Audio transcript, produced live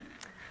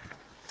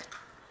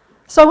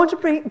So I want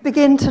to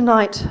begin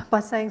tonight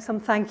by saying some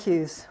thank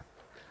yous.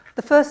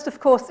 The first, of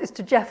course, is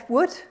to Jeff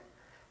Wood,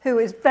 who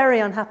is very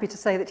unhappy to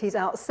say that he's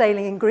out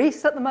sailing in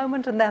Greece at the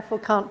moment and therefore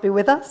can't be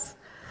with us,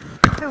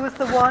 who was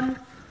the one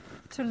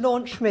to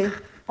launch me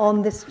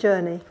on this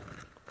journey.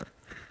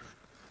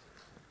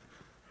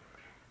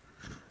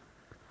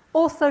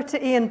 Also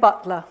to Ian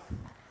Butler,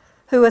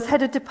 who as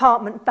head of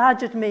department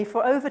badgered me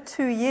for over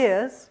 2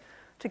 years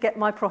to get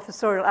my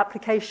professorial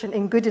application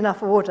in good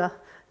enough order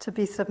to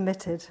be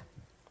submitted.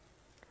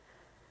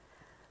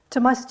 To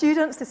my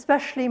students,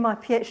 especially my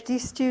PhD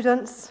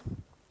students,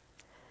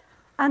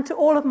 and to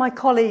all of my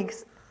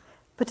colleagues,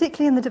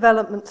 particularly in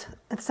the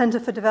Centre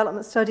for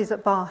Development Studies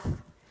at Bath,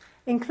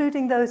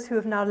 including those who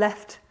have now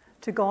left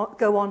to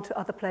go on to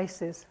other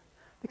places.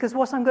 Because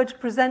what I'm going to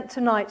present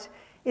tonight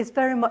is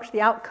very much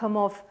the outcome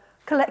of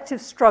collective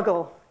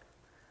struggle,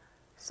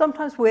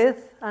 sometimes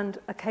with and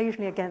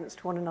occasionally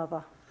against one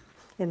another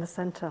in the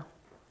centre.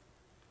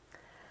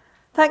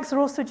 Thanks are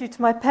also due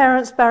to my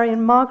parents, Barry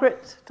and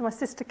Margaret, to my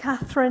sister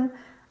Catherine,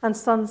 and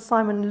son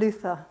Simon and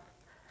Luther,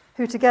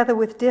 who together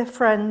with dear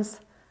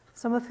friends,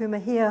 some of whom are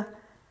here,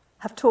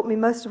 have taught me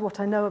most of what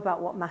I know about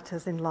what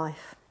matters in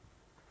life.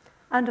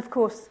 And of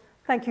course,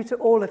 thank you to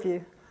all of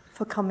you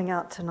for coming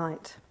out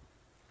tonight.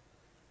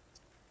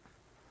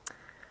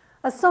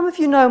 As some of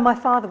you know, my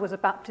father was a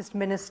Baptist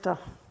minister.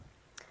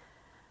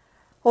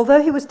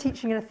 Although he was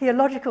teaching in a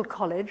theological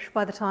college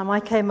by the time I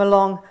came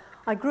along,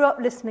 I grew up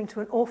listening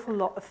to an awful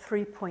lot of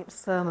three-point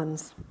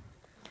sermons.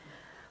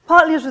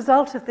 Partly as a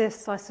result of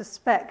this, I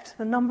suspect,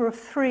 the number of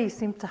 3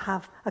 seemed to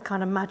have a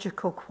kind of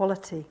magical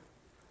quality.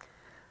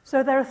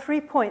 So there are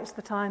 3 points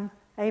that I'm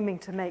aiming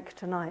to make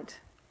tonight.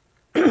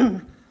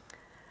 The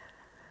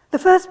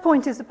first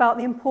point is about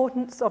the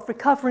importance of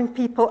recovering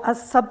people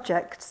as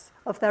subjects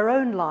of their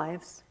own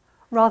lives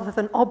rather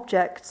than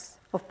objects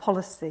of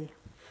policy.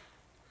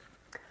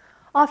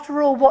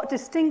 After all, what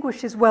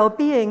distinguishes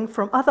well-being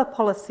from other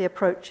policy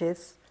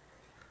approaches,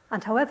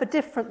 and however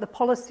different the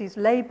policies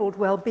labelled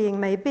well-being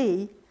may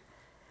be,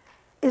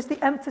 is the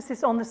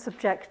emphasis on the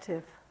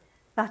subjective.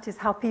 That is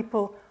how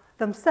people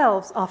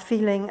themselves are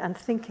feeling and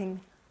thinking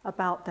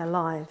about their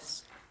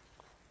lives.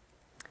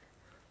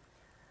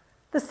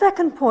 The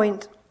second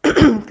point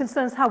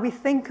concerns how we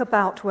think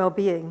about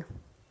well-being.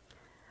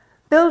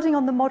 Building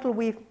on the model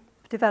we've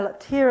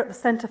developed here at the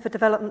Centre for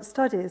Development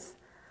Studies,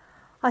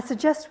 I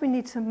suggest we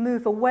need to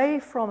move away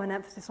from an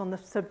emphasis on the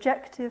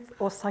subjective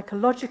or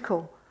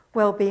psychological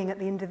well-being at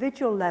the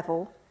individual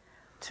level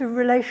to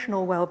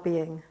relational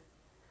well-being.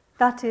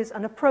 That is,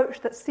 an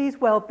approach that sees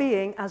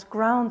well-being as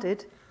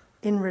grounded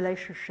in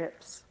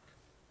relationships.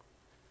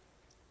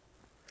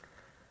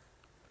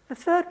 The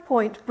third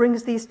point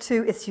brings these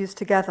 2 issues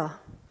together.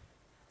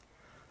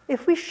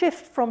 If we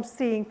shift from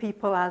seeing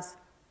people as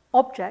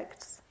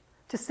objects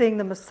to seeing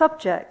them as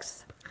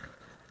subjects,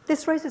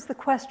 this raises the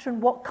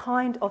question, what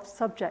kind of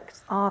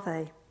subjects are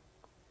they?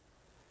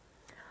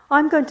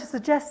 I'm going to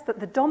suggest that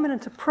the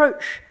dominant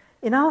approach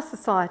in our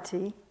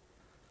society,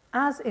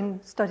 as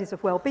in studies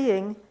of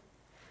well-being,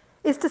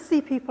 is to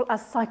see people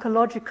as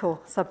psychological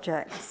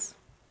subjects,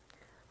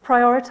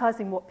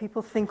 prioritizing what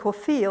people think or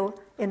feel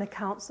in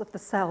accounts of the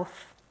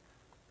self.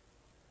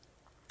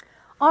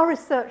 Our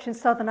research in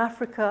Southern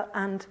Africa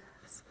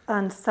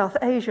and South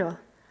Asia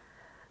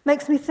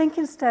makes me think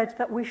instead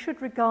that we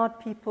should regard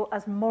people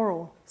as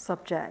moral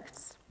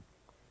subjects.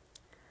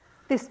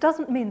 This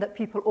doesn't mean that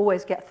people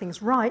always get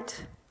things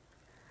right,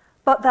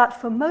 but that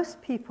for most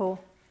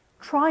people,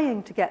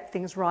 trying to get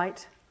things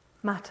right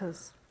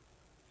matters.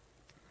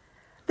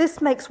 This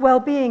makes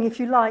well-being, if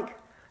you like,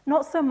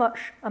 not so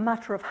much a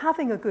matter of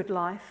having a good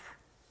life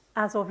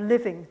as of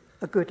living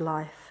a good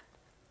life.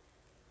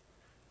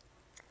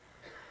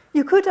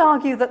 You could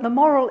argue that the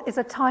moral is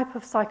a type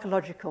of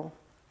psychological,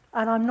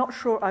 and I'm not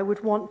sure I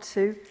would want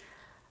to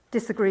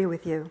disagree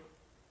with you.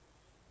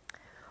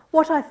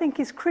 What I think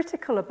is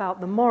critical about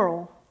the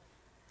moral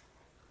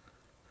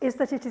is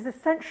that it is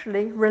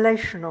essentially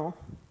relational.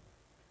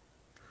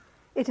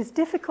 It is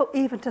difficult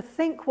even to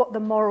think what the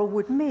moral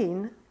would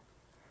mean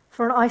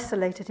for an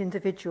isolated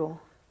individual.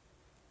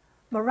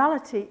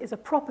 Morality is a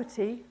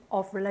property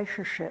of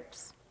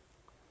relationships.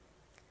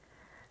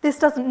 This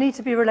doesn't need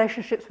to be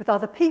relationships with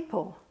other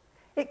people.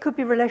 It could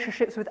be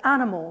relationships with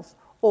animals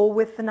or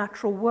with the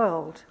natural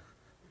world.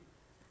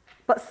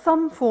 But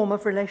some form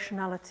of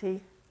relationality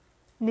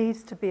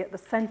needs to be at the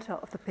centre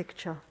of the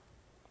picture.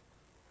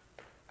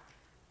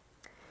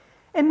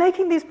 In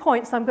making these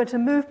points, I'm going to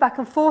move back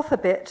and forth a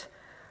bit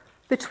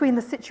between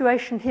the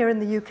situation here in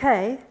the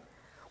UK,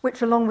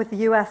 which along with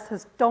the US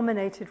has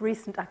dominated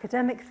recent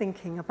academic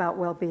thinking about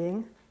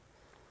well-being,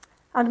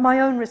 and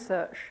my own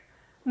research,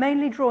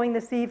 mainly drawing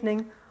this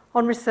evening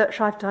on research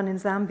I've done in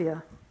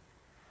Zambia.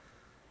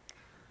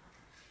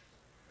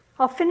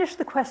 I'll finish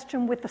the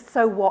question with the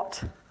so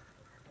what,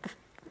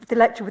 the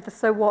lecture with the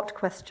so what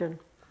question.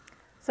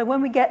 So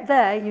when we get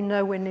there, you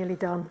know we're nearly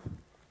done.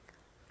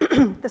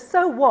 The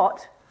so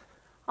what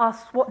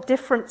asks what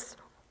difference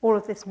all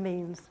of this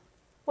means.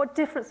 What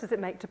difference does it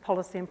make to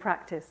policy and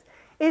practice?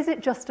 Is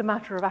it just a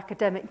matter of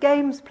academic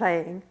games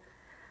playing,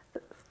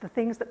 the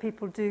things that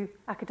people do,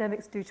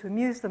 academics do to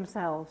amuse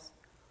themselves,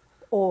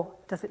 or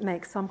does it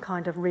make some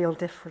kind of real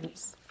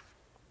difference?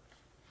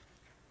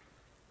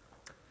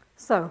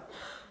 So,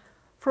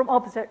 from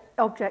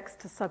objects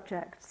to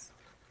subjects.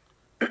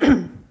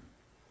 I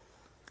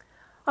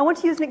want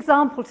to use an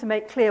example to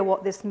make clear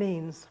what this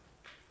means.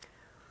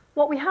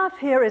 What we have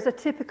here is a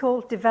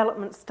typical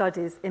development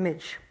studies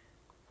image.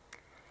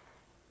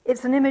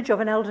 It's an image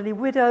of an elderly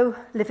widow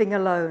living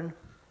alone.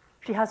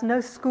 She has no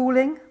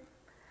schooling.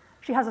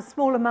 She has a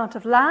small amount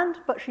of land,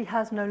 but she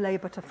has no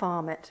labour to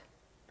farm it.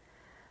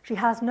 She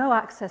has no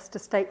access to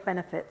state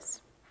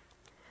benefits.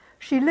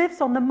 She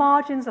lives on the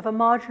margins of a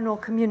marginal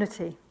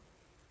community.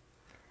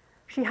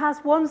 She has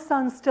one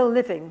son still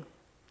living.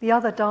 The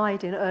other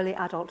died in early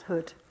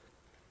adulthood.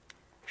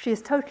 She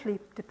is totally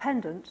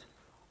dependent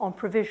on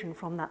provision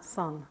from that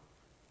son.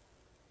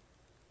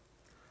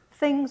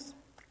 Things,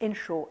 in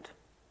short,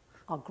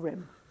 are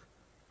grim.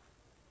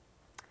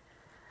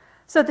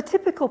 So the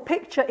typical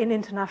picture in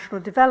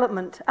international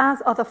development,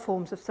 as other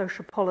forms of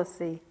social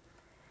policy,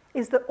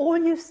 is that all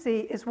you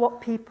see is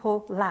what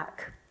people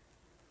lack,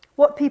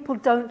 what people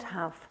don't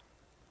have,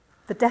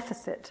 the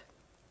deficit,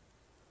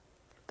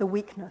 the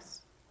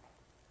weakness.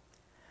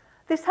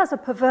 This has a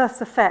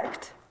perverse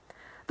effect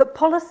that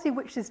policy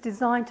which is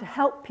designed to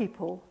help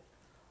people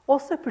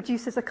also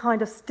produces a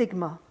kind of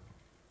stigma.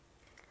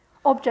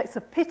 Objects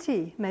of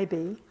pity,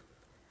 maybe,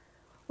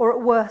 or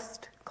at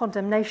worst,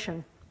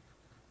 condemnation.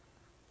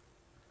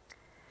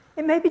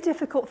 It may be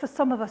difficult for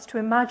some of us to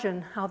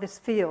imagine how this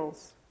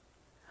feels,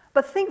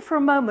 but think for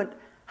a moment,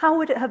 how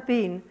would it have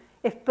been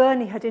if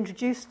Bernie had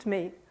introduced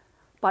me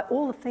by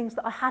all the things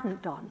that I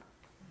hadn't done,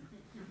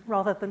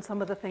 rather than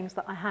some of the things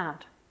that I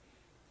had?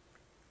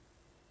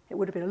 It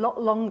would have been a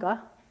lot longer,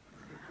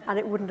 and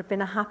it wouldn't have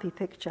been a happy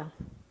picture.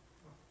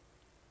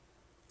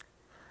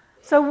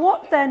 So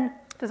what then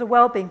does a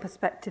well-being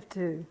perspective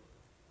do?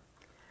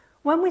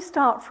 When we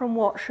start from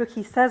what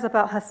Shuki says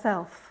about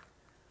herself,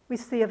 we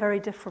see a very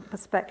different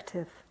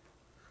perspective.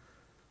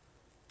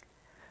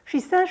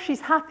 She says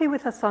she's happy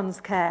with her son's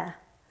care,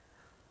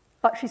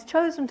 but she's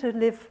chosen to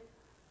live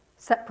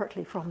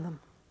separately from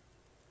them.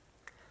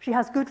 She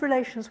has good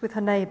relations with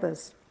her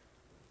neighbours.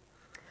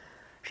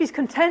 She's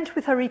content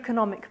with her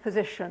economic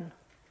position,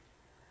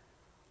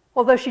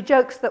 although she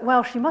jokes that,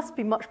 well, she must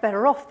be much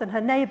better off than her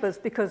neighbours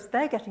because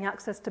they're getting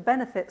access to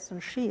benefits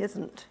and she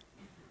isn't.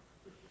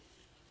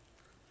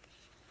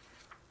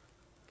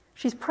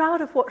 She's proud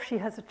of what she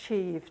has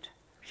achieved.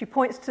 She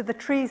points to the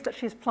trees that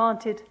she's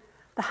planted,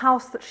 the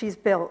house that she's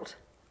built.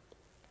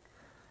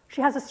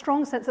 She has a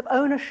strong sense of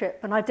ownership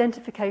and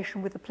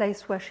identification with the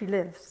place where she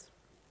lives.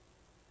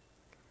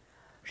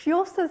 She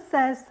also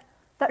says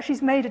that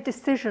she's made a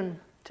decision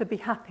to be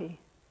happy.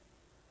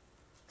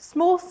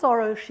 Small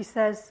sorrows, she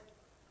says,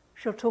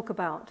 she'll talk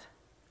about,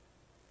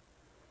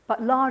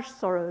 but large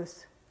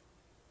sorrows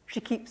she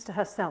keeps to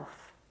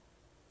herself.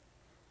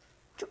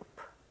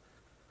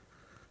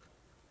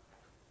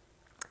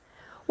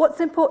 What's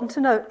important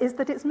to note is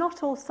that it's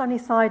not all sunny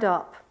side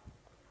up.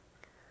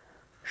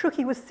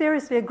 Shuki was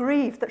seriously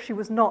aggrieved that she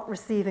was not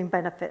receiving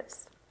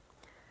benefits.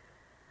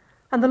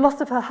 And the loss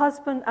of her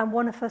husband and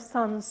one of her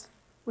sons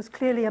was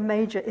clearly a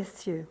major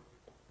issue.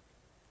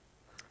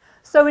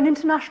 So in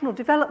international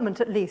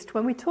development, at least,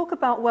 when we talk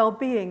about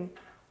well-being,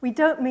 we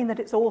don't mean that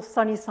it's all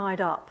sunny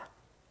side up.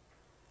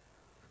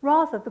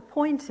 Rather, the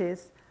point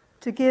is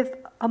to give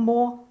a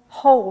more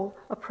whole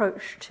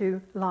approach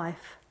to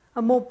life,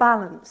 a more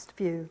balanced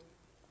view.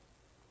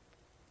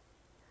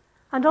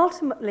 And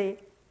ultimately,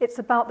 it's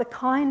about the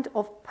kind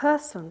of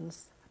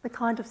persons, the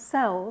kind of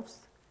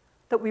selves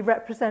that we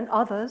represent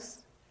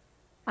others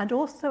and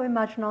also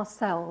imagine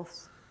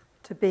ourselves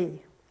to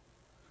be.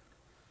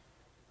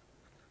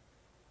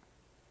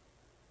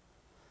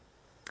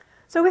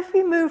 So if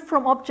we move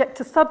from object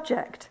to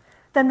subject,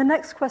 then the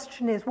next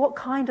question is, what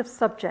kind of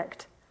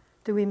subject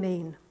do we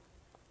mean?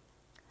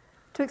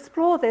 To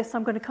explore this,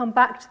 I'm going to come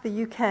back to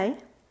the UK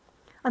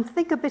and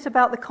think a bit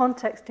about the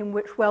context in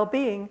which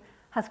well-being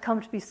has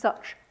come to be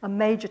such a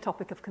major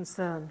topic of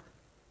concern.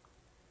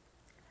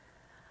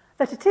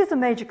 That it is a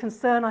major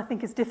concern, I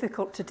think, is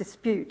difficult to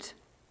dispute.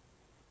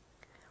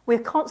 We're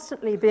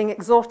constantly being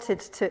exhorted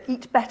to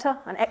eat better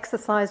and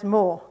exercise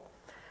more,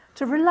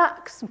 to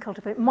relax and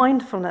cultivate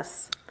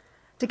mindfulness,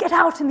 to get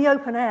out in the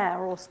open air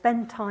or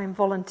spend time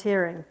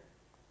volunteering.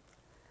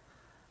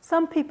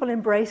 Some people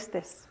embrace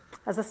this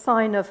as a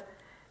sign of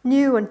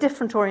new and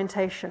different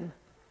orientation,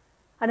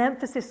 an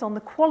emphasis on the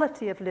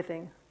quality of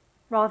living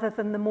rather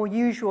than the more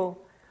usual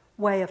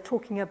way of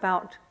talking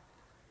about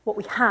what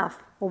we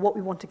have or what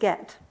we want to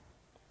get.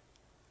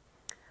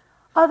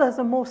 Others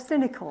are more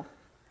cynical,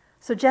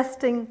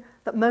 suggesting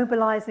that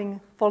mobilizing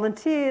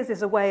volunteers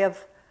is a way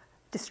of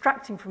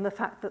distracting from the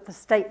fact that the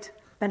state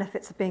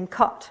benefits are being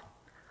cut.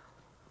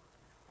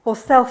 Or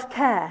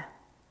self-care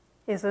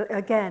is,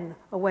 again,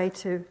 a way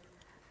to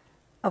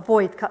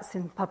avoid cuts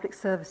in public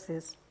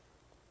services.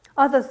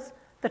 Others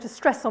that a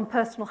stress on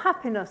personal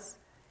happiness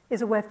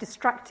is a way of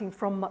distracting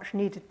from much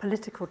needed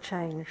political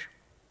change.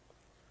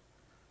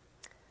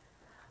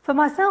 For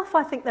myself,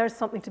 I think there is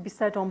something to be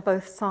said on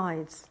both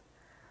sides.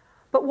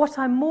 But what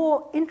I'm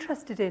more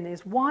interested in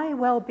is why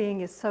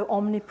well-being is so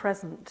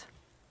omnipresent.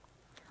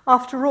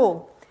 After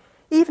all,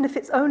 even if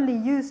it's only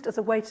used as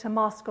a way to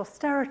mask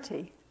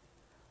austerity,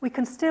 we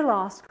can still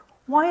ask,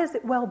 why is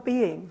it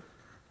well-being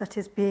that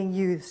is being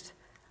used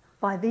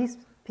by these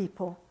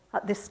people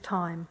at this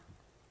time?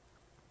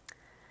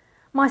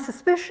 My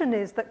suspicion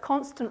is that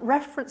constant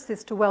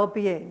references to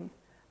well-being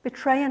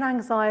betray an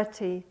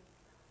anxiety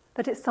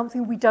that it's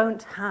something we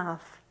don't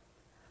have,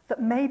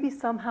 that maybe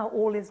somehow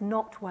all is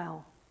not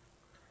well.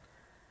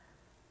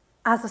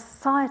 As a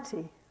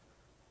society,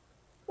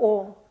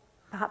 or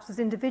perhaps as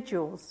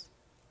individuals,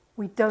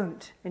 we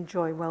don't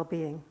enjoy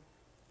well-being.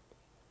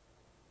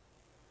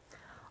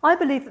 I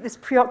believe that this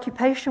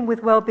preoccupation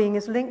with well-being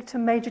is linked to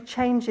major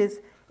changes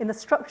in the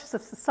structures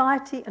of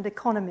society and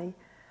economy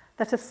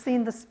that have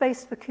seen the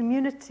space for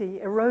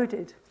community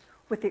eroded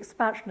with the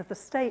expansion of the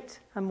state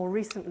and, more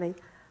recently,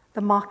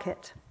 the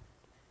market.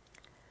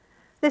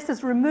 This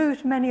has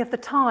removed many of the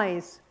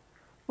ties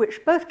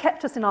which both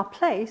kept us in our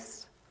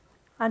place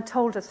and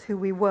told us who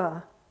we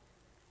were.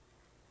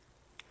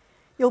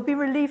 You'll be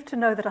relieved to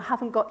know that I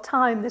haven't got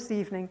time this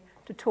evening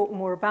to talk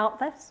more about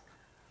this,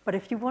 but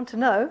if you want to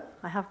know,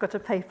 I have got a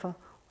paper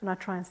when I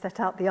try and set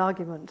out the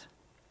argument.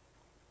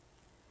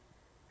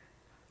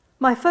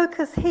 My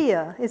focus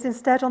here is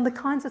instead on the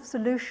kinds of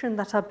solutions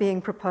that are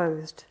being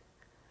proposed,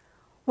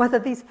 whether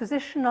these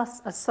position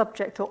us as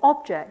subject or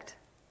object,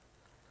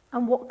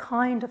 and what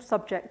kind of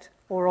subject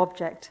or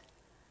object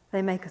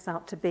they make us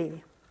out to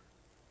be.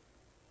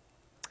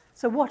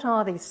 So what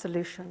are these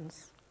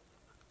solutions?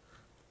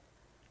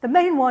 The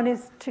main one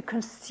is to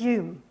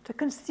consume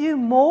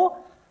more,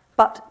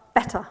 but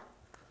better.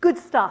 Good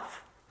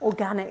stuff,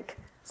 organic,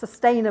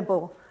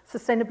 sustainable,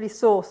 sustainably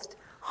sourced,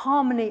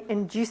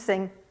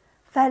 harmony-inducing,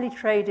 fairly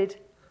traded,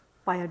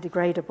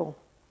 biodegradable.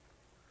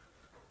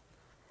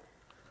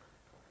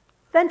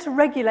 Then to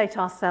regulate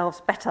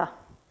ourselves better,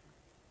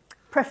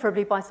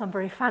 preferably by some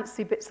very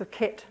fancy bits of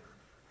kit.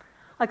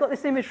 I got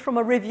this image from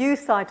a review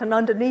site, and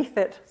underneath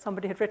it,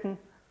 somebody had written,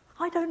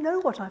 "I don't know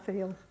what I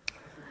feel,"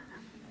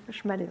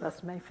 which many of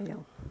us may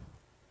feel.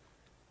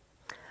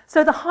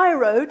 So the high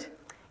road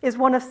is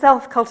one of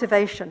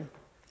self-cultivation,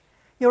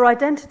 your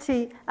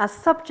identity as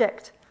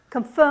subject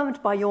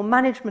confirmed by your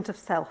management of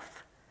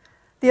self,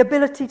 the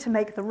ability to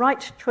make the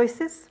right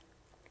choices,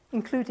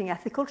 including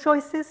ethical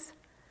choices,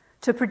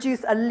 to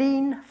produce a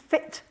lean,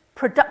 fit,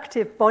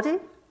 productive body,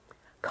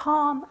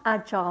 calm,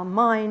 agile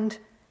mind,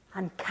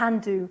 and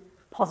can-do,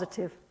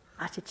 positive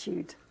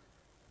attitude.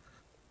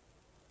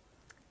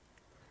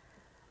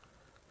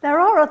 There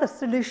are other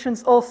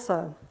solutions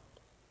also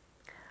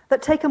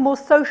that take a more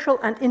social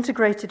and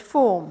integrated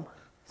form,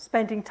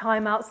 spending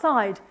time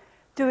outside,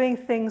 doing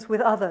things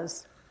with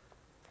others.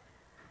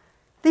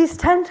 These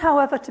tend,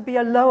 however, to be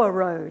a lower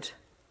road,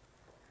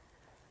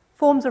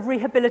 forms of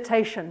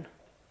rehabilitation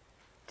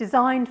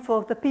designed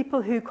for the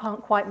people who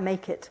can't quite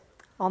make it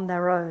on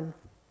their own.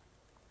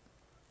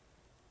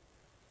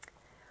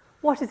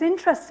 What is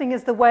interesting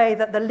is the way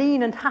that the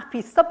lean and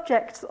happy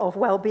subjects of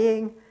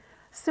well-being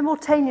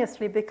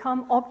simultaneously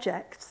become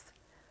objects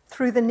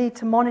through the need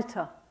to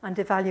monitor and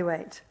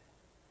evaluate.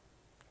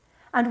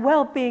 And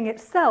well-being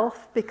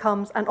itself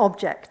becomes an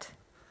object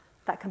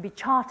that can be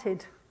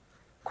charted,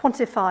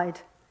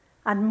 quantified,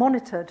 and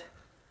monitored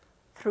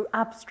through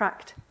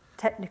abstract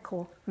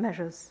technical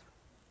measures.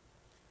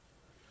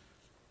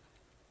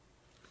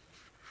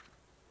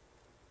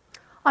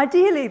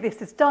 Ideally,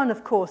 this is done,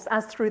 of course,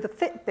 as through the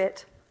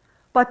Fitbit,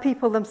 by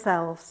people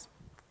themselves.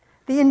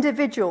 The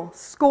individual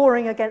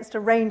scoring against a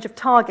range of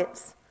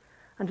targets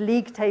and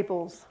league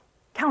tables,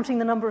 counting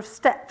the number of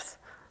steps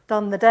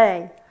done the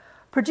day,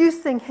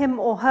 producing him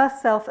or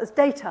herself as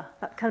data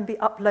that can be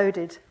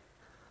uploaded,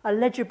 a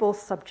legible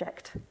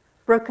subject,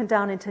 broken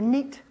down into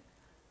neat,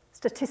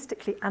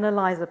 statistically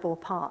analyzable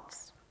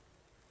parts.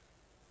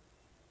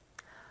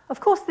 Of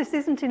course, this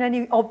isn't in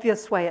any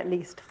obvious way, at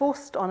least,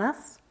 forced on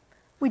us.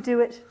 We do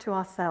it to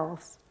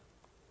ourselves.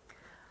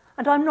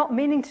 And I'm not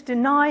meaning to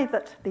deny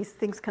that these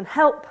things can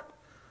help.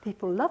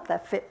 People love their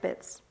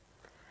Fitbits.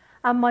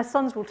 And my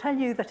sons will tell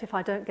you that if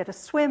I don't get a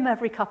swim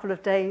every couple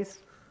of days,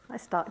 I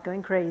start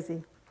going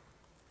crazy.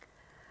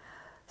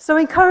 So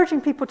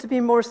encouraging people to be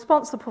more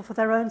responsible for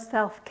their own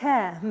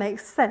self-care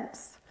makes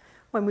sense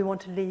when we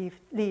want to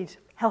lead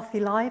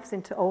healthy lives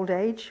into old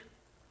age,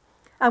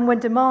 and when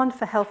demand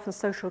for health and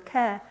social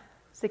care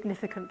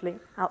significantly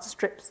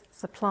outstrips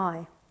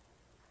supply.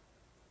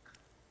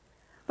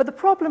 But the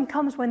problem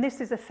comes when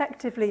this is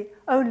effectively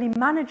only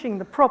managing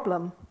the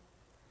problem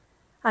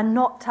and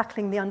not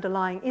tackling the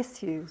underlying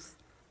issues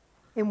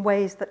in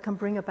ways that can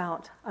bring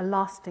about a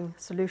lasting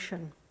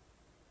solution.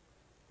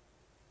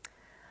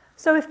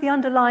 So if the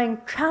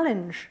underlying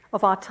challenge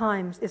of our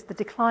times is the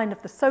decline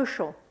of the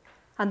social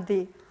and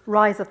the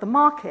rise of the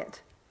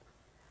market,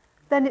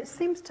 then it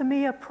seems to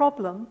me a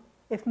problem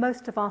if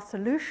most of our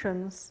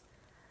solutions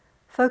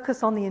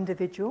focus on the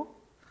individual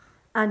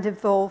and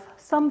involve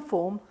some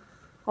form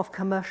of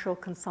commercial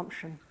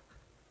consumption.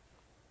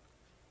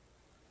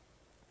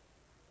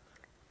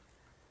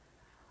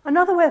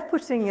 Another way of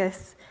putting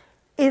this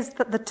is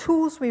that the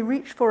tools we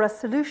reach for as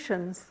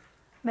solutions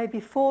may be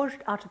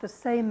forged out of the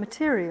same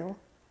material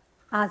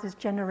as is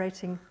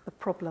generating the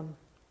problem.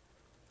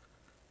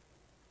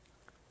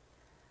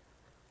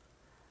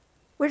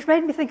 Which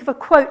made me think of a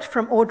quote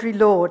from Audre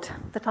Lorde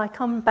that I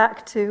come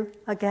back to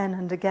again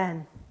and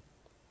again.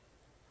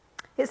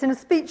 It's in a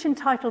speech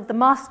entitled "The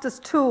Master's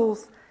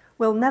Tools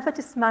Will Never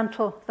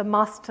Dismantle the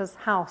Master's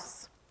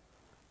House,"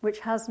 which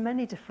has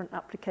many different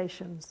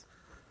applications.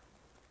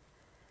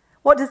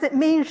 What does it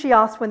mean, she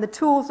asked, when the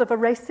tools of a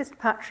racist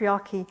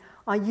patriarchy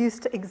are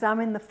used to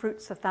examine the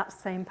fruits of that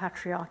same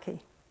patriarchy?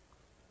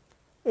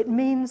 It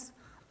means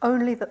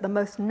only that the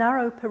most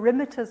narrow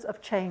perimeters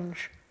of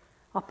change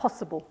are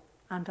possible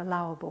and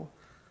allowable.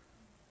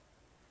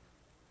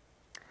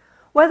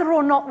 Whether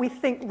or not we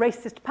think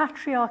racist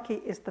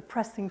patriarchy is the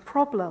pressing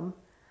problem,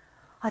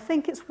 I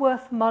think it's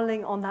worth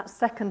mulling on that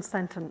second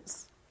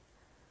sentence,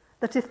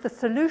 that if the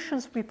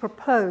solutions we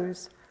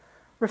propose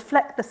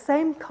reflect the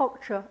same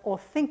culture or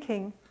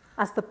thinking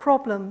as the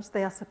problems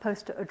they are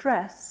supposed to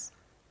address,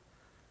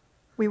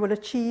 we will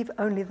achieve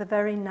only the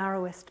very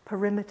narrowest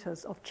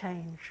perimeters of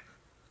change.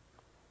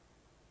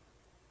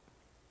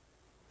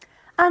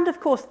 And of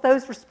course,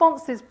 those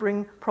responses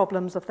bring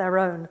problems of their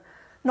own,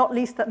 not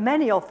least that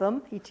many of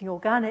them, eating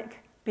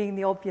organic being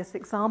the obvious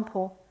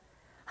example,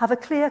 have a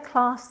clear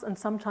class and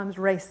sometimes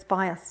race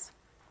bias.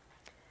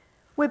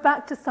 We're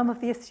back to some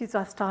of the issues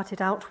I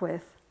started out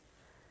with,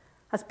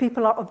 as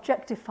people are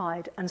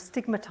objectified and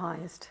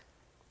stigmatized.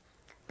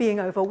 Being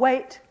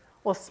overweight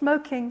or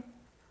smoking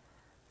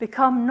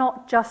become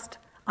not just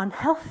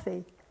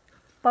unhealthy,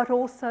 but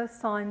also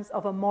signs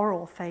of a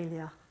moral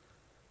failure.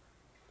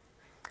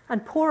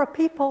 And poorer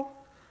people,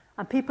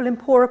 and people in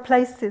poorer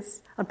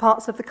places and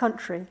parts of the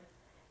country,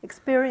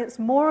 experience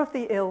more of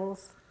the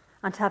ills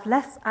and have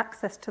less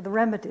access to the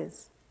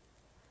remedies,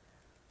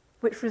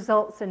 which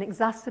results in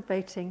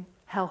exacerbating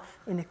health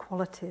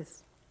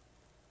inequalities.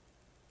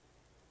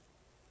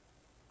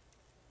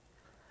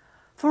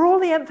 For all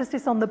the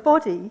emphasis on the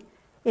body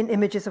in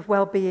images of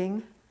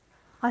well-being,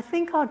 I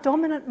think our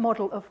dominant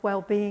model of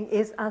well-being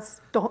is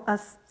as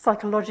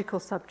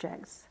psychological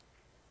subjects,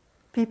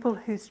 people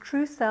whose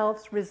true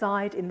selves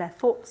reside in their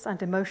thoughts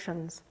and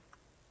emotions.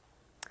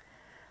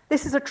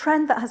 This is a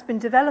trend that has been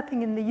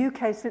developing in the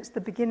UK since the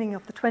beginning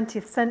of the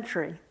 20th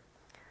century.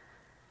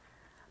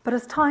 But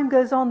as time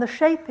goes on, the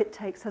shape it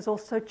takes has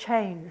also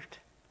changed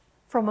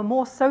from a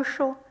more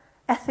social,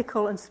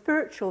 ethical, and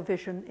spiritual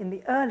vision in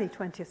the early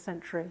 20th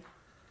century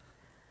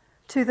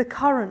to the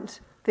current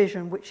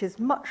vision, which is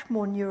much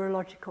more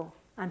neurological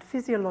and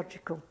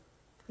physiological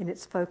in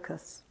its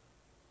focus.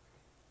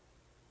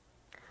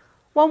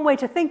 One way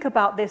to think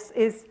about this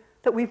is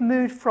that we've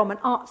moved from an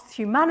arts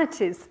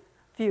humanities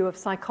view of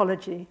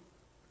psychology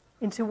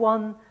into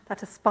one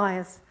that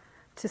aspires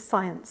to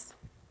science.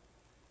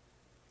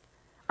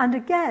 And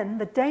again,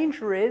 the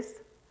danger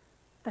is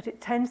that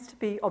it tends to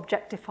be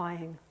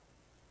objectifying.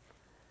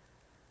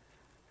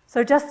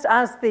 So just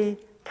as the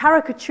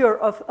caricature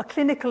of a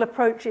clinical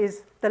approach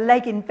is the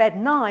leg in bed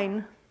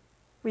 9,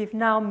 we've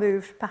now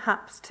moved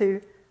perhaps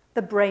to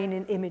the brain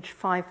in image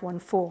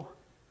 514.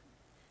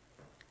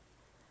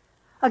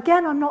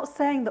 Again, I'm not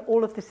saying that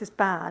all of this is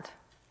bad.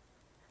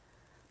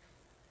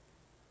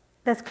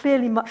 There's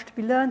clearly much to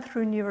be learned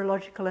through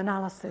neurological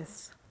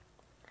analysis.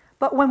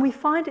 But when we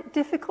find it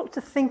difficult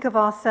to think of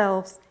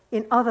ourselves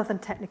in other than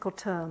technical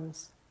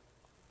terms,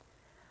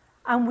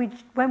 and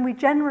when we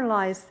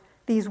generalize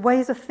these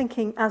ways of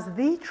thinking as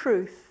the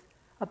truth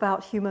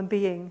about human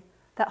being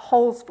that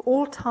holds for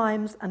all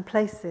times and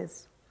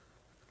places,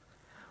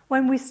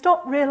 when we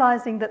stop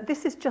realizing that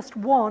this is just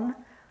one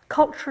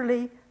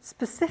culturally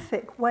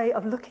specific way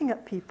of looking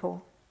at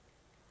people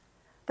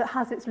that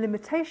has its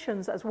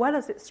limitations as well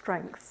as its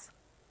strengths,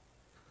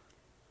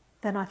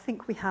 then I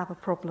think we have a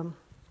problem.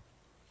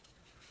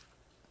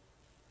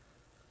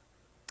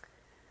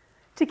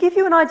 To give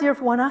you an idea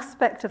of one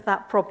aspect of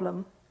that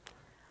problem,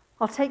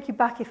 I'll take you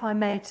back, if I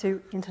may,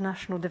 to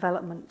international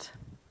development.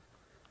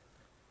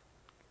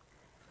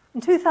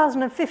 In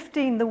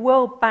 2015, the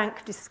World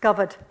Bank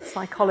discovered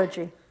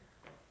psychology,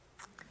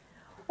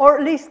 or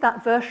at least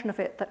that version of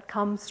it that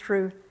comes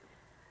through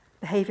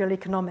behavioral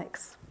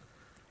economics.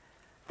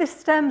 This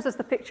stems, as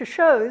the picture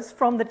shows,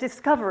 from the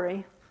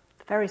discovery,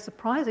 the very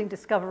surprising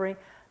discovery,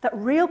 that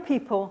real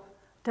people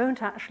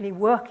don't actually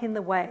work in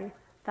the way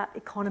that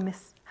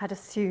economists had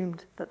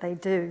assumed that they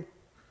do.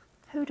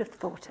 Who'd have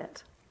thought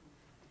it?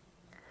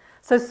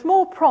 So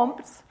small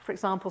prompts, for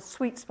example,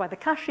 sweets by the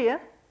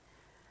cashier,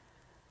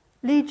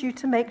 lead you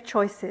to make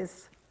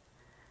choices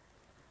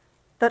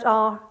that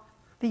are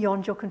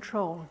beyond your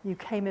control. You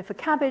came in for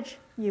cabbage,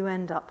 you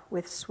end up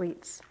with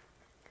sweets.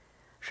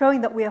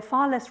 Showing that we are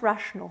far less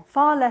rational,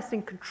 far less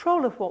in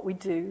control of what we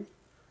do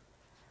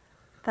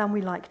than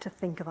we like to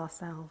think of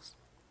ourselves.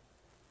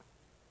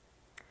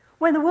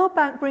 When the World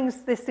Bank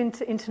brings this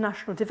into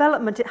international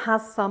development, it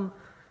has some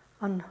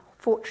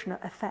unfortunate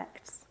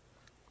effects.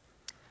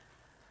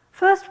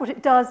 First, what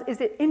it does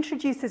is it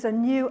introduces a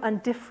new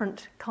and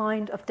different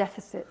kind of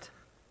deficit.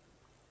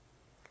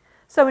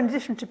 So in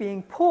addition to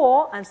being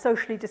poor and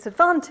socially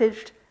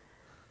disadvantaged,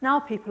 now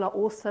people are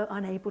also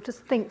unable to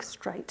think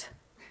straight.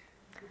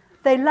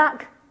 They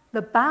lack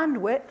the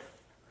bandwidth,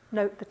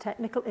 note the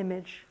technical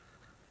image,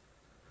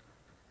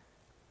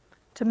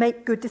 to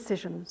make good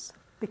decisions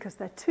because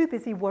they're too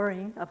busy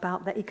worrying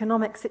about their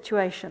economic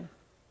situation.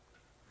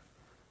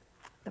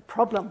 The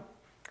problem.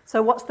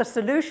 So what's the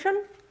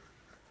solution?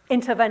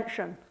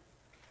 Intervention.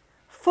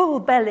 Full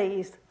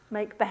bellies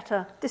make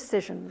better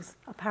decisions,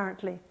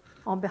 apparently,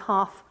 on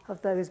behalf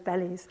of those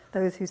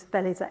whose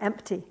bellies are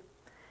empty.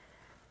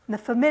 In the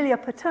familiar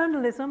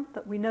paternalism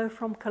that we know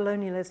from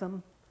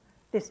colonialism,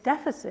 this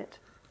deficit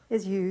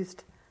is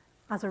used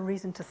as a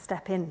reason to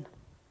step in.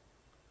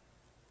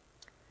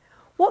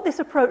 What this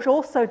approach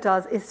also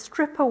does is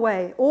strip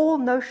away all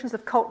notions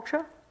of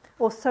culture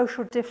or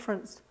social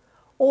difference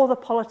or the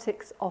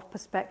politics of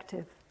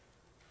perspective.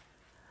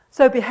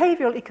 So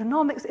behavioral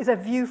economics is a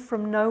view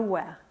from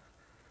nowhere.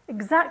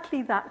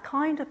 Exactly that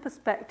kind of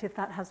perspective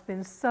that has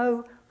been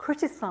so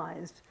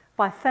criticized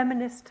by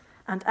feminist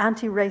and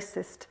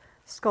anti-racist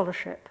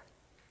scholarship.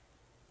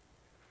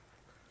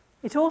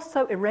 It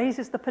also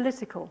erases the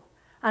political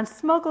and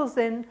smuggles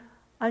in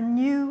a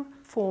new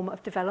form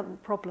of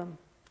development problem.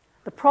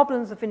 The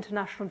problems of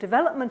international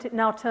development, it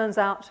now turns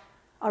out,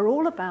 are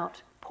all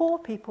about poor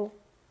people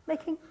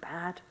making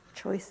bad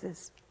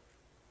choices.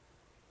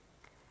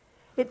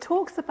 It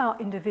talks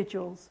about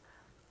individuals,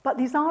 but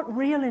these aren't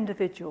real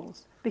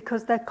individuals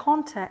because their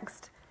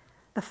context,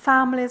 the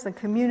families and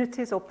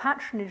communities or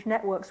patronage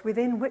networks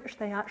within which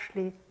they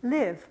actually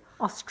live,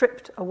 are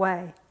stripped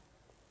away.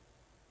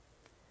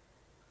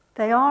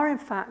 They are, in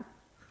fact,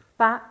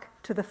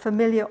 back to the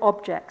familiar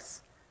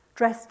objects,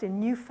 dressed in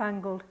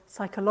newfangled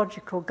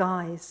psychological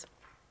guise.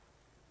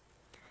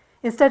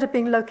 Instead of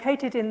being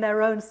located in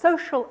their own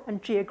social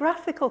and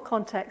geographical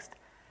context,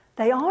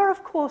 they are,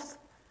 of course,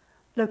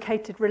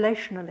 located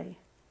relationally,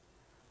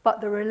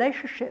 but the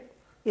relationship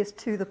is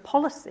to the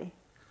policy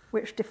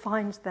which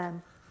defines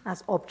them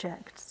as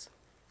objects.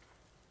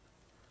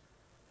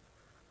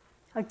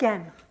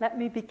 Again, let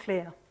me be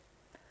clear.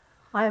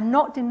 I am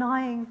not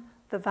denying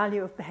the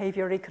value of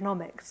behavioral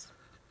economics.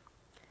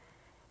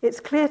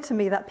 It's clear to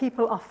me that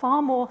people are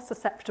far more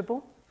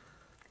susceptible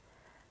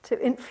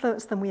to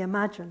influence than we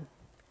imagine,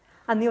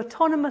 and the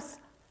autonomous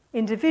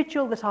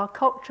individual that our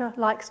culture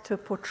likes to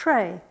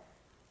portray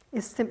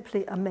is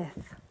simply a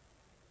myth.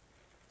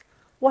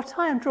 What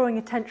I am drawing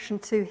attention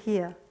to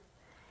here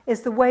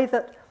is the way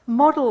that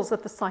models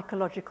of the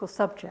psychological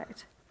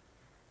subject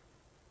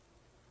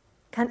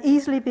can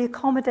easily be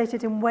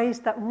accommodated in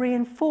ways that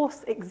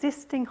reinforce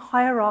existing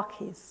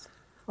hierarchies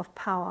of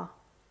power,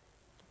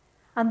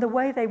 and the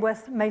way they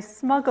may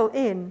smuggle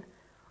in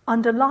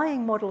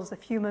underlying models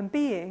of human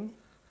being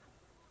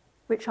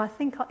which I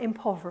think are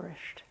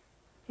impoverished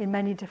in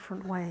many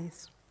different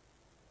ways.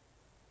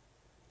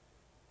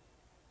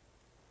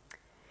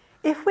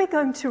 If we're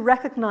going to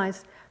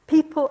recognize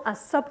people as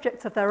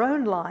subjects of their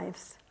own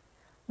lives,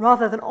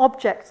 rather than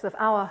objects of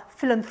our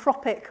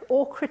philanthropic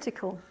or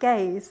critical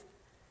gaze,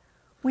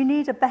 we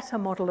need a better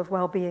model of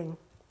well-being.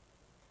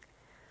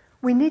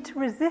 We need to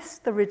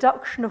resist the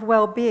reduction of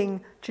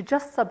well-being to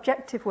just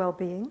subjective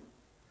well-being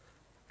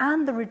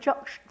and the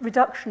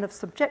reduction of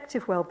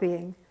subjective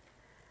well-being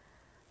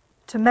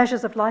to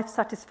measures of life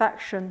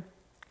satisfaction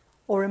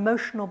or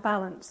emotional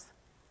balance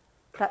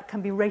that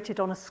can be rated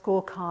on a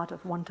scorecard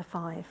of 1 to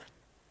 5.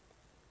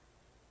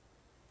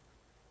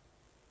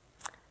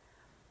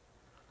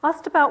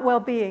 Asked about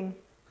well-being,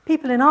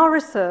 people in our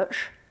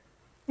research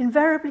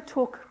invariably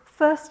talk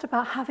first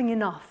about having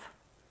enough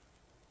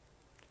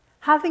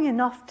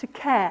to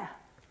care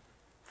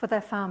for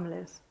their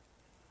families,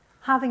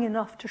 having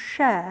enough to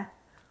share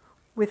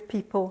with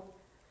people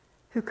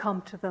who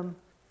come to them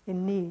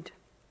in need.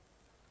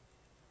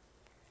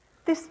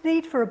 This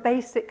need for a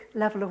basic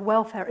level of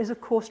welfare is, of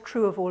course,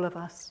 true of all of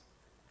us.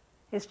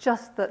 It's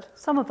just that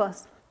some of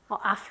us are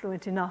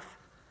affluent enough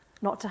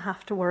not to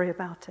have to worry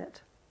about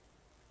it.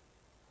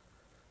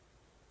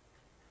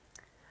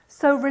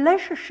 So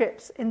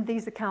relationships in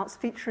these accounts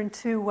feature in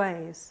 2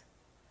 ways.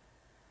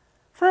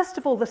 First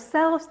of all, the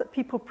selves that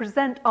people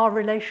present are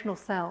relational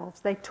selves.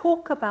 They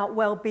talk about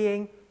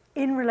well-being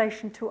in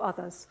relation to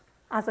others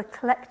as a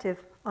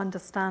collective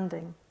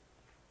understanding.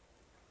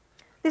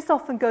 This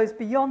often goes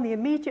beyond the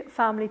immediate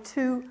family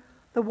to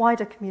the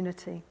wider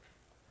community.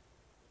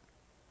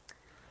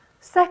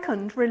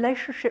 Second,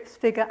 relationships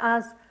figure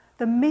as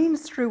the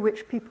means through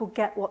which people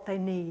get what they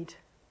need,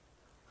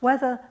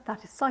 whether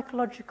that is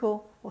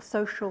psychological or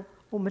social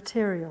or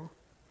material.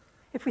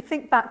 If we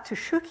think back to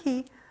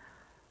Shuki,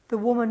 the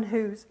woman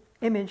whose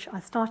image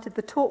I started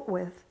the talk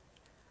with,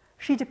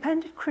 she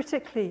depended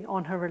critically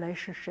on her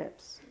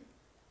relationships,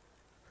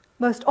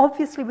 most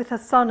obviously with her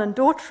son and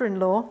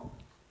daughter-in-law,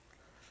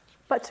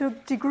 but to a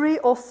degree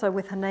also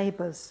with her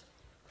neighbours.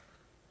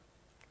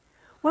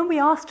 When we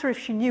asked her if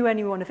she knew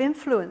anyone of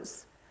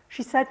influence,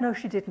 she said no,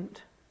 she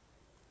didn't.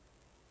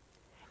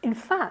 In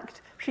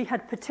fact, she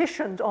had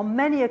petitioned on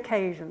many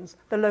occasions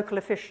the local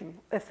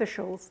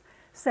officials,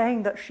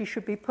 saying that she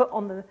should be put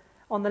on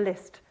the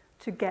list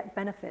to get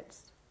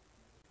benefits.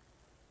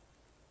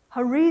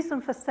 Her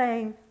reason for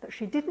saying that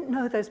she didn't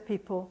know those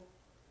people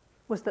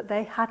was that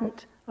they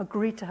hadn't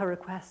agreed to her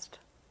request.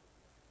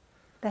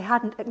 They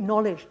hadn't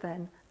acknowledged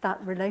then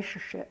that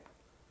relationship.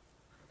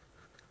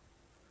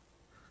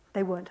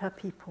 They weren't her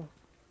people.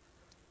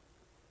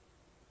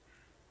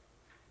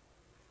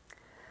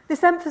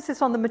 This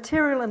emphasis on the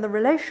material and the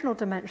relational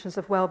dimensions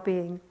of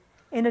well-being,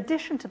 in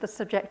addition to the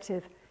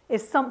subjective,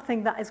 is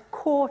something that is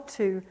core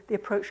to the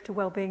approach to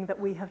well-being that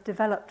we have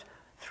developed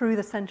through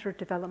the Centre of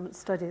Development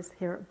Studies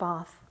here at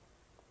Bath.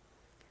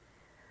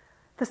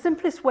 The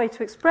simplest way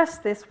to express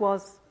this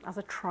was as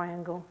a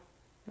triangle.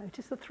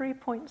 Notice the 3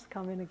 points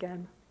come in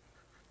again.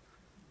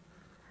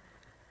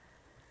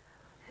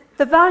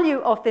 The value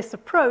of this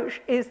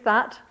approach is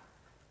that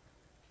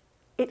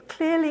it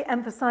clearly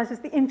emphasizes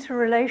the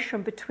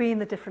interrelation between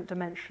the different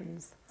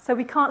dimensions. So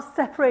we can't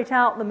separate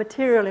out the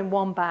material in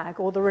one bag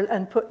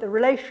and put the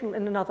relational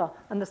in another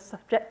and the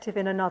subjective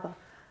in another.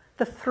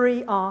 The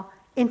three are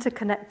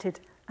interconnected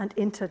and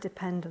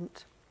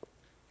interdependent.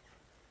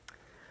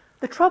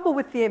 The trouble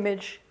with the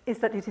image is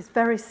that it is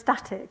very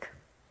static.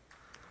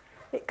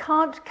 It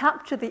can't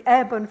capture the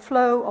ebb and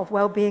flow of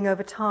well-being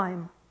over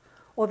time,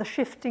 or the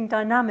shifting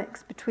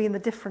dynamics between the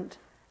different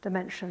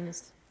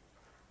dimensions.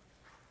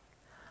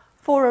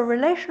 For a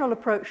relational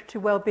approach to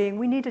well-being,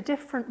 we need a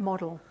different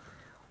model,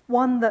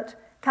 one that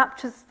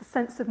captures the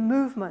sense of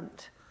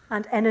movement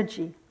and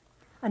energy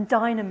and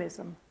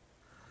dynamism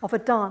of a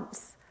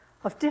dance,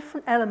 of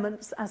different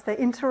elements as they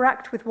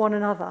interact with one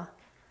another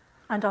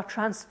and are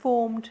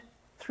transformed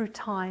through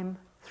time,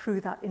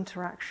 through that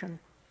interaction.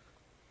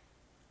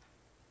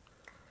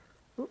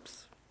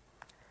 Oops.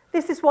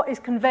 This is what is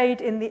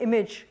conveyed in the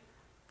image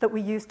that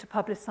we use to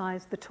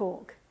publicize the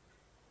talk.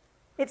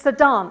 It's a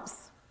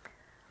dance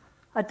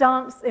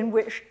in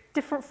which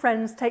different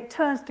friends take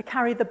turns to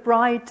carry the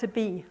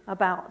bride-to-be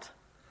about.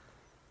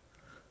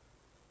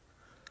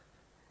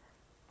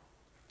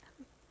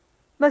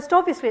 Most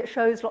obviously, it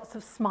shows lots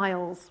of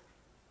smiles,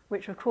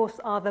 which of course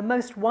are the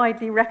most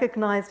widely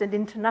recognized and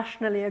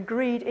internationally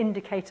agreed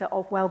indicator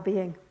of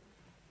well-being.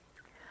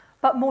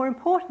 But more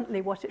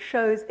importantly, what it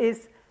shows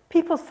is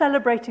people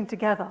celebrating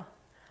together,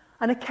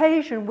 an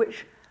occasion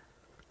which,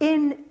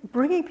 in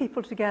bringing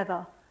people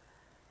together,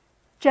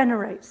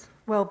 generates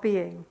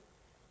well-being.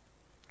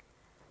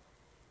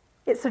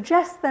 It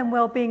suggests then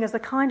well-being as a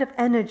kind of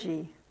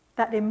energy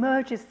that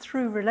emerges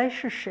through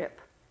relationship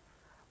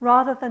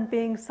rather than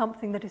being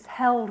something that is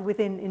held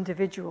within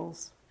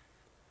individuals.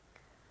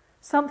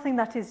 Something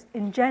that is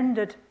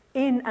engendered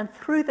in and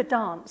through the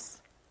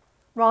dance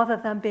rather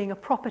than being a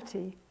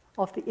property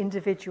of the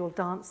individual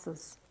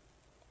dancers.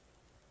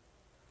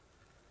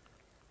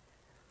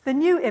 The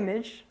new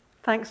image,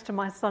 thanks to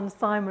my son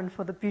Simon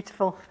for the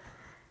beautiful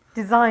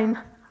design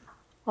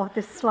of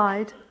this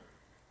slide,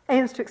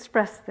 aims to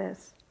express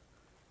this.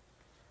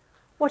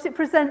 What it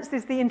presents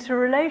is the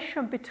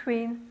interrelation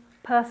between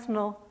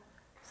personal,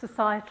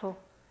 societal,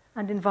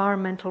 and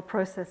environmental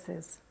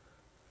processes.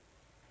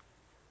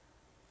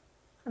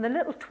 And the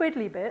little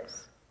twiddly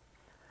bits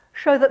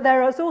show that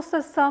there is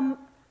also some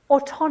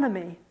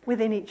autonomy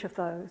within each of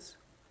those.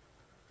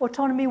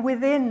 Autonomy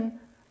within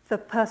the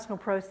personal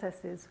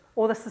processes,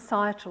 or the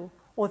societal,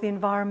 or the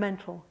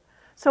environmental.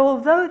 So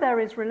although there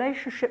is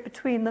relationship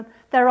between them,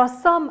 there are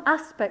some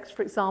aspects,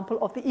 for example,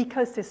 of the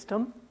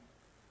ecosystem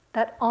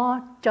that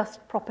are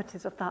just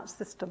properties of that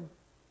system.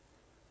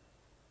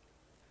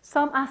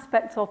 Some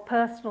aspects of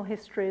personal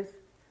histories,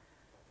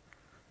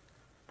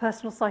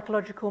 personal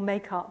psychological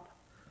makeup,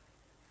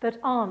 that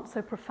aren't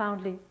so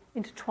profoundly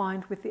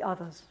intertwined with the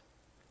others.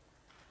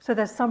 So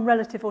there's some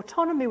relative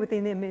autonomy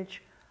within the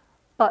image,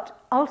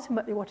 but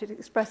ultimately what it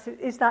expresses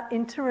is that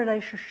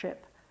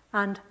interrelationship,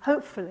 and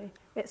hopefully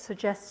it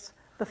suggests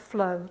the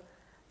flow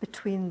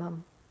between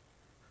them.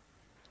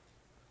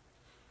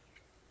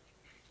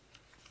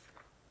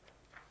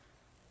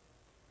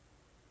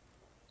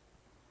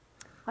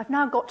 I've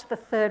now got to the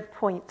third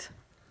point,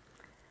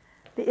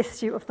 the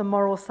issue of the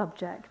moral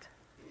subject.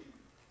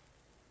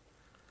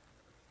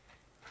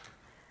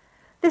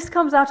 This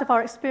comes out of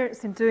our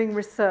experience in doing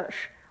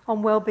research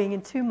on well-being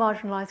in two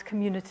marginalized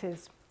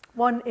communities,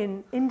 one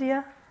in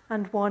India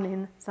and one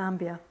in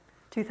Zambia,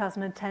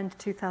 2010 to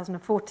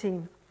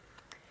 2014.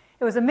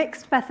 It was a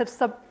mixed method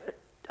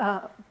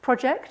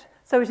project,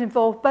 so it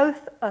involved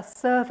both a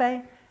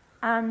survey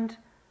and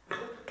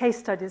case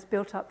studies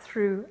built up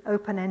through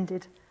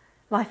open-ended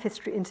life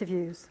history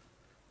interviews.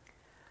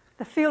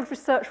 The field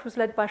research was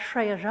led by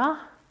Shreya Jha,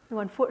 who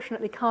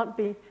unfortunately can't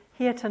be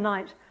here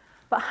tonight,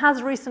 but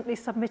has recently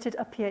submitted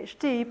a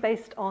PhD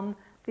based on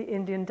the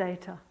Indian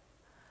data.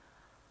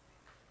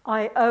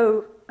 I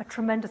owe a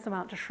tremendous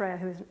amount to Shreya,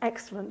 who is an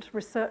excellent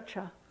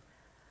researcher,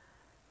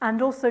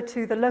 and also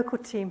to the local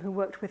team who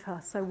worked with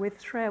her. So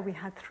with Shreya, we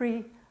had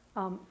three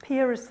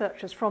peer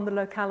researchers from the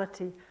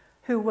locality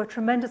who were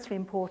tremendously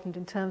important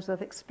in terms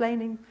of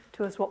explaining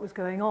to us what was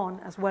going on,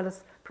 as well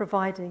as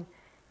providing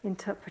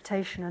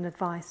interpretation and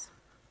advice.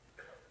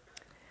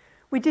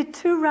 We did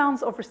 2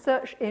 rounds of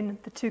research in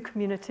the 2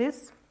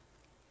 communities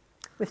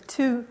with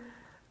 2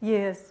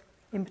 years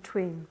in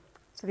between.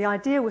 So the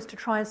idea was to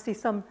try and see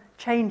some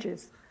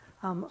changes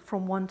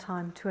from one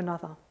time to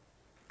another.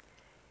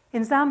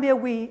 In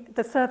Zambia,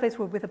 the surveys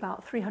were with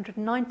about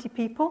 390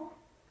 people,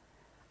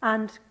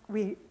 and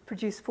we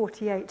produced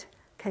 48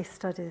 case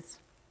studies.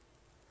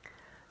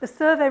 The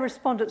survey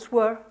respondents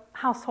were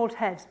household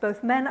heads,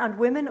 both men and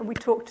women, and we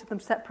talked to them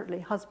separately,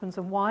 husbands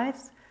and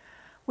wives.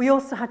 We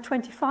also had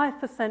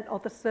 25%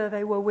 of the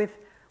survey were with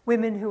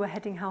women who were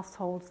heading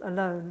households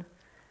alone,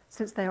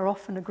 since they are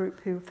often a group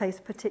who face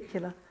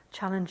particular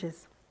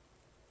challenges.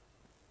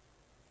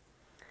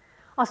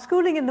 Our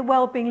schooling in the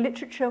wellbeing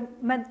literature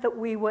meant that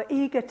we were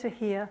eager to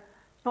hear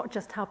not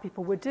just how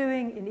people were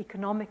doing in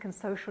economic and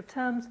social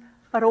terms,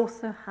 but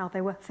also how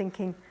they were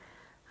thinking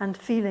and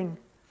feeling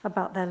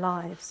about their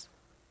lives.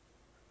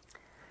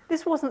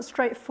 This wasn't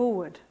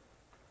straightforward,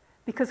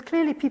 because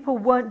clearly people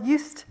weren't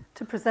used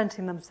to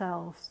presenting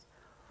themselves,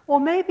 or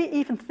maybe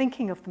even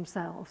thinking of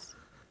themselves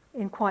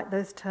in quite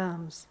those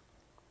terms.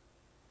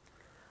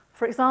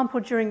 For example,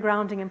 during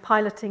grounding and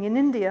piloting in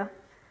India,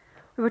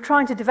 we were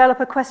trying to develop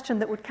a question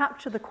that would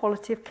capture the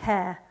quality of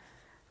care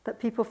that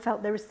people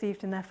felt they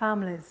received in their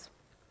families.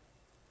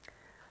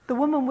 The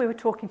woman we were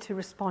talking to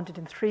responded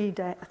in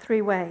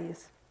 3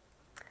 ways.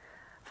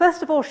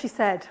 First of all, she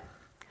said,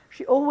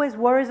 she always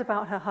worries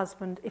about her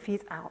husband if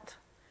he's out.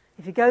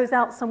 If he goes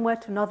out somewhere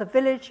to another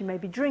village, he may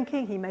be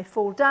drinking, he may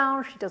fall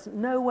down, she doesn't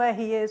know where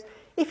he is.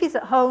 If he's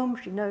at home,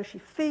 she knows she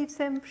feeds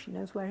him, she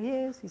knows where he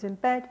is, he's in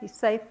bed, he's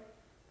safe,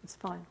 it's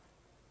fine.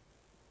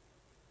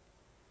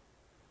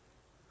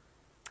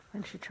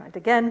 And she tried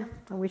again,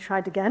 and we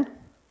tried again.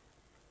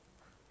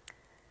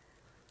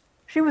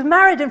 She was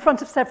married in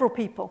front of several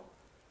people.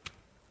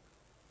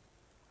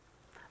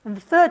 And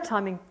the 3rd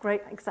time, in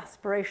great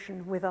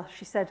exasperation with us,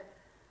 she said,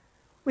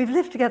 we've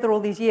lived together all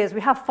these years, we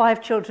have 5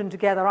 children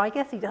together, I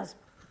guess he does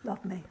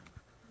love me.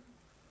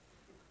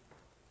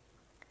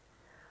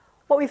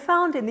 What we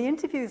found in the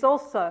interviews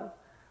also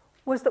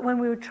was that when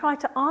we would try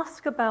to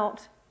ask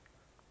about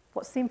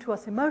what seemed to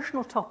us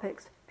emotional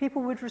topics,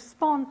 people would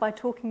respond by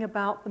talking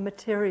about the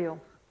material.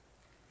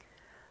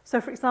 So,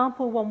 for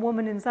example, one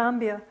woman in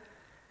Zambia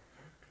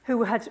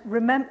who had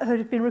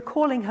been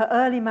recalling her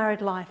early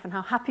married life and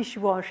how happy she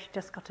was. She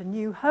just got a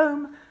new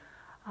home,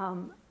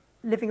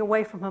 living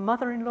away from her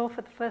mother-in-law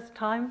for the first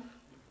time,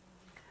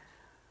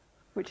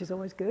 which is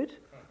always good.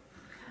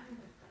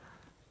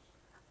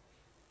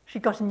 She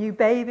got a new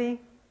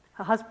baby.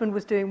 Her husband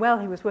was doing well.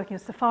 He was working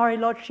at a safari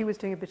lodge. She was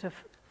doing a bit of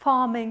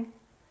farming.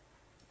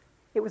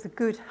 It was a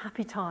good,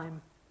 happy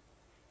time.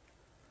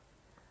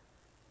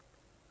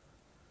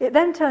 It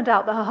then turned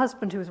out that her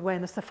husband, who was away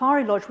in the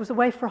safari lodge, was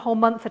away for a whole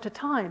month at a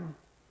time.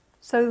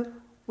 So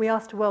we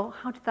asked her, well,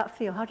 how did that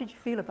feel? How did you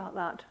feel about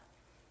that?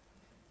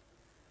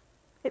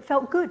 It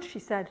felt good, she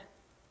said,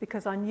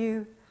 because I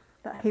knew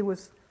that he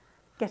was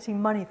getting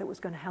money that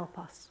was going to help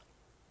us.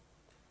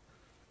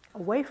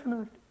 Away from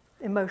the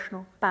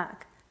emotional,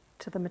 back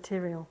to the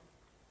material.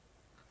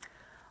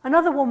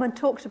 Another woman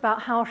talked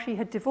about how she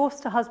had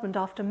divorced her husband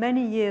after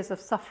many years of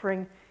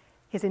suffering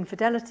his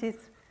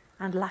infidelities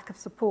and lack of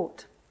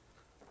support.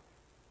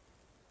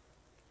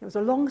 It was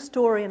a long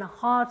story and a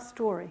hard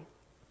story.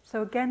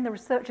 So again, the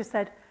researcher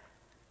said,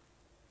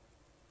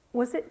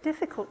 was it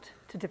difficult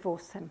to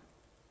divorce him?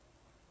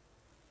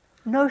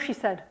 No, she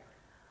said.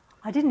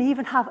 I didn't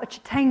even have a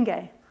chitenge,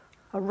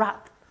 a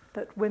wrap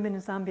that women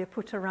in Zambia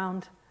put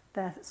around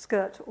their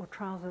skirt or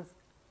trousers.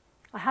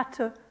 I had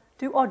to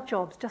do odd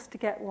jobs just to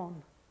get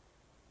one.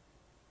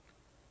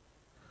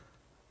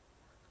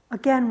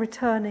 Again,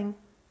 returning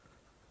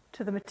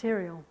to the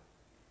material.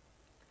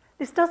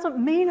 This doesn't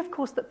mean, of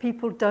course, that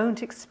people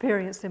don't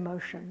experience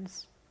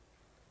emotions.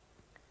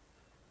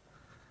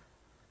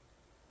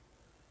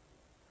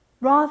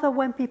 Rather,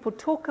 when people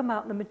talk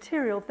about the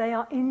material, they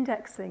are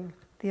indexing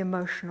the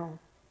emotional.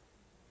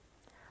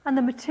 And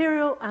the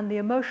material and the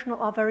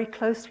emotional are very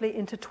closely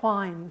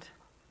intertwined.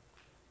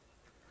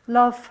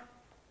 Love,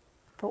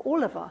 for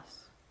all of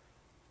us,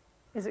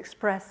 is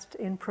expressed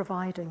in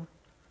providing.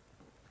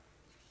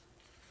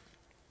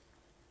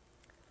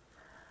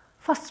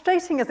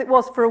 Frustrating as it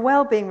was for a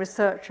well-being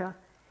researcher,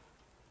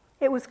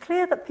 it was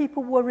clear that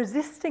people were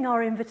resisting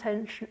our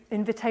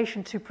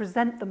invitation to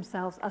present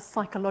themselves as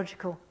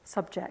psychological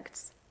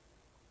subjects.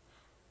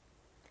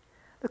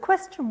 The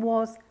question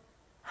was,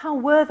 how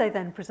were they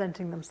then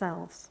presenting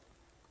themselves?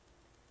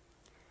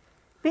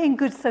 Being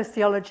good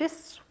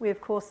sociologists, we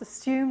of course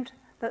assumed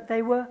that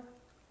they were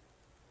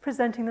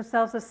presenting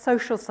themselves as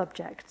social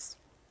subjects.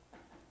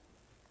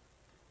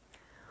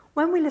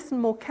 When we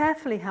listened more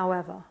carefully,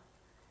 however,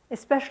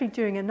 especially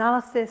during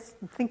analysis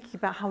and thinking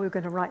about how we were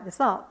going to write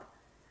this up,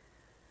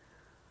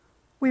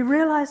 we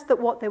realized that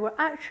what they were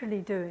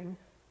actually doing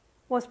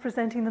was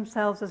presenting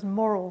themselves as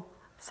moral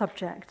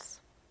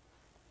subjects.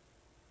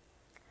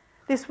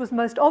 This was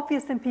most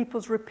obvious in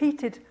people's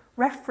repeated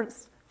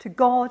reference to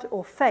God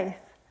or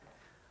faith,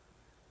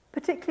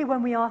 particularly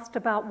when we asked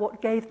about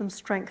what gave them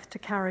strength to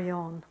carry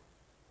on.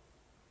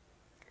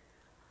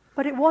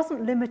 But it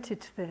wasn't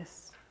limited to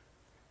this.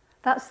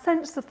 That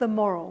sense of the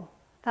moral,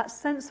 that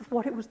sense of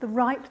what it was the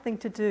right thing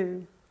to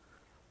do,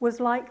 was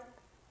like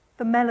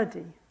the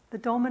melody, the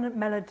dominant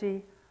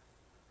melody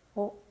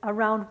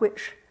around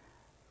which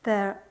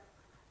their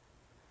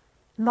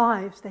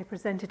lives they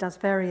presented as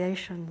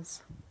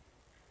variations.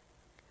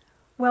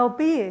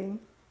 Well-being,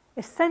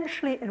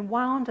 essentially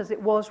enwound as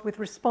it was with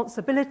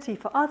responsibility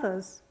for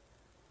others,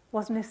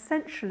 was an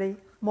essentially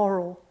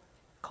moral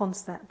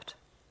concept.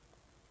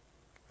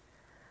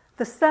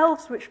 The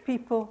selves which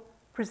people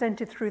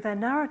presented through their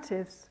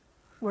narratives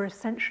were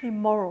essentially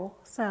moral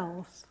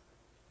selves.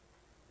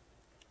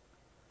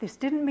 This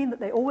didn't mean that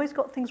they always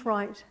got things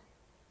right,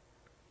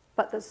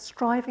 but that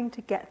striving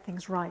to get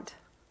things right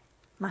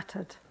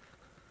mattered.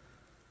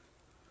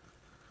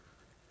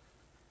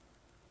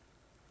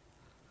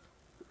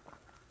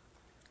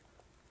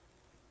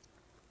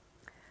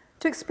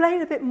 To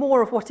explain a bit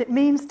more of what it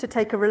means to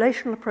take a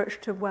relational approach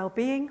to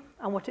well-being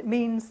and what it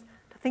means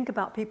to think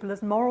about people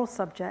as moral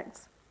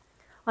subjects,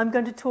 I'm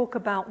going to talk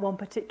about one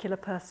particular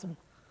person,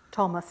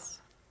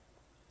 Thomas.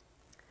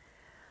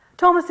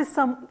 Thomas is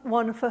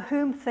someone for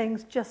whom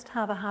things just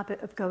have a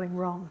habit of going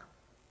wrong.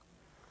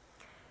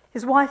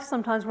 His wife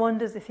sometimes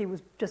wonders if he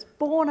was just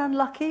born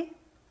unlucky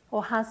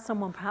or has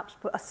someone perhaps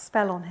put a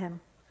spell on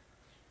him.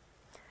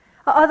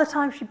 At other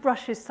times she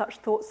brushes such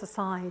thoughts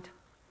aside,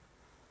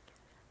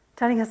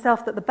 telling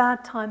herself that the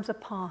bad times are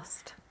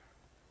past.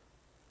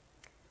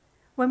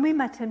 When we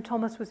met him,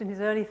 Thomas was in his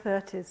early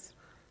 30s,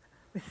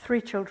 with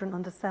 3 children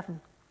under 7.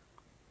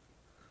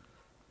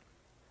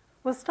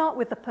 We'll start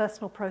with the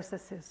personal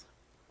processes.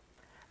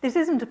 This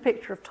isn't a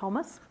picture of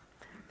Thomas,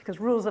 because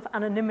rules of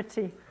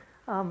anonymity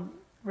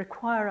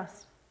require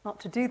us not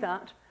to do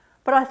that,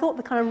 but I thought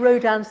the kind of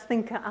Rodin's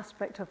thinker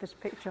aspect of this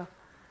picture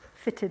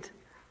fitted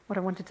what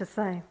I wanted to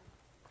say.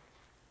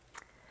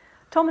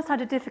 Thomas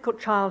had a difficult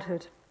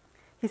childhood.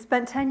 He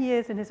spent 10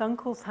 years in his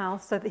uncle's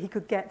house so that he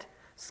could get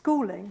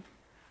schooling,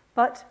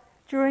 but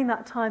during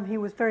that time he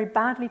was very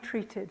badly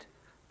treated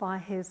by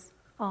his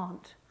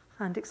aunt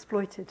and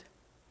exploited.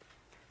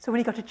 So when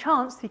he got a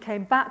chance, he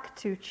came back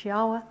to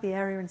Chiawa, the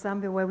area in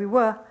Zambia where we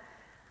were.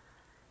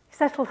 He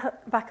settled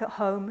back at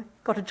home,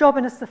 got a job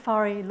in a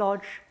safari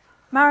lodge,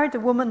 married a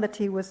woman that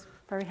he was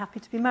very happy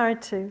to be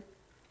married to,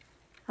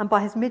 and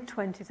by his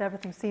mid-20s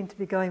everything seemed to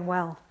be going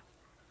well.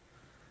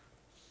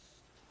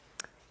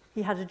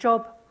 He had a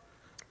job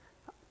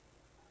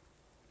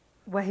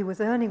where he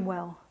was earning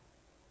well,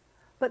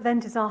 but then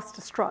disaster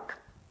struck.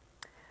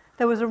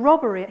 There was a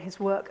robbery at his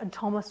work and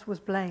Thomas was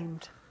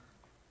blamed.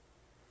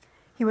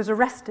 He was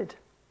arrested,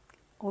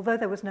 although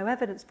there was no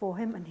evidence for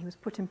him, and he was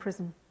put in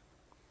prison.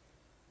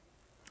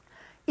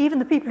 Even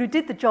the people who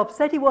did the job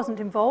said he wasn't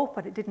involved,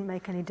 but it didn't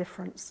make any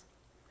difference.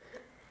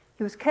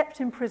 He was kept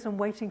in prison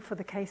waiting for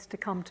the case to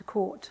come to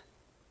court.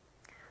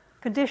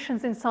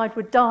 Conditions inside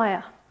were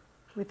dire,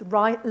 with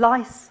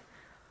lice,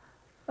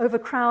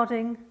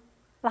 overcrowding,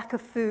 lack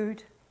of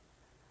food.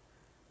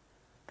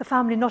 The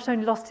family not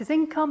only lost his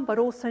income, but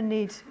also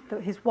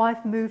that his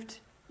wife moved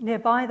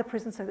nearby the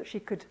prison so that she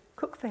could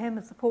cook for him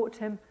and support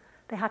him.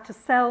 They had to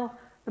sell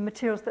the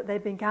materials that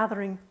they'd been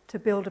gathering to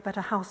build a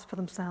better house for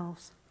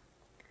themselves.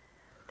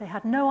 They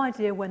had no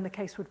idea when the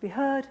case would be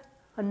heard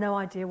and no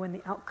idea when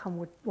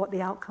what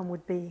the outcome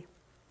would be.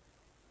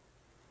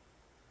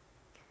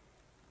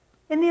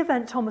 In the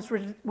event, Thomas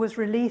was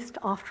released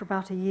after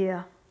about a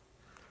year.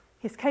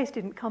 His case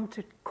didn't come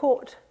to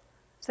court,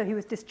 so he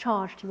was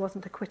discharged. He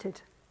wasn't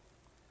acquitted.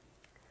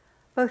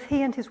 Both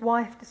he and his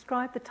wife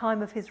described the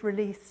time of his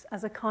release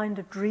as a kind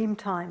of dream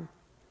time,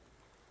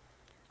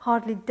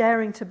 hardly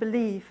daring to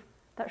believe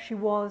that she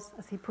was,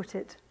 as he put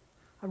it,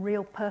 a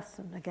real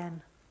person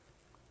again.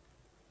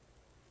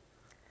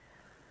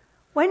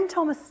 When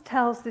Thomas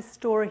tells this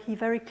story, he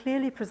very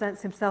clearly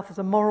presents himself as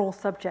a moral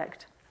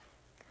subject,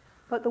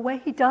 but the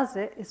way he does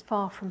it is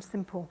far from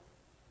simple.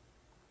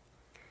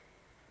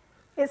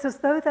 It's as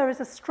though there is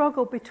a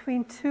struggle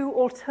between 2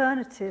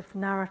 alternative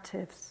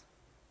narratives,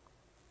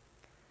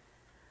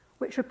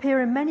 which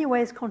appear in many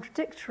ways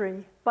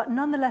contradictory, but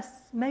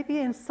nonetheless maybe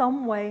in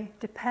some way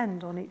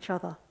depend on each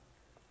other.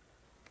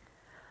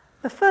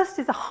 The first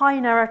is a high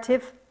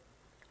narrative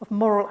of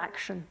moral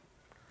action,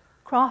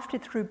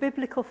 crafted through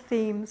biblical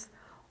themes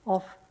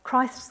of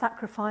Christ's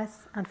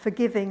sacrifice and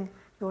forgiving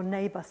your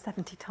neighbour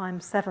 70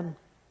 times 7.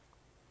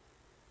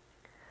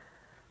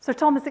 So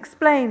Thomas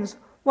explains,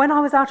 when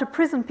I was out of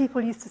prison,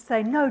 people used to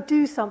say, no,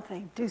 do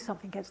something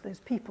against those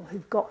people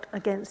who've got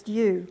against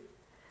you.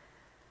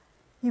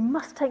 You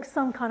must take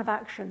some kind of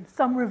action,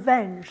 some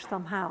revenge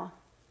somehow.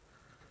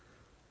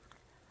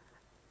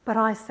 But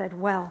I said,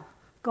 well,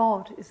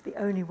 God is the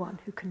only one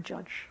who can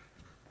judge.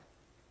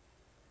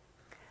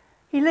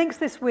 He links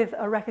this with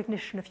a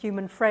recognition of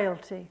human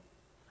frailty.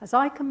 As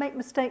I can make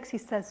mistakes, he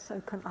says,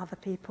 so can other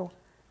people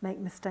make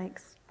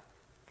mistakes.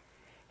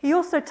 He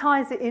also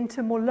ties it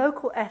into more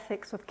local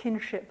ethics of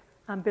kinship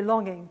and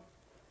belonging.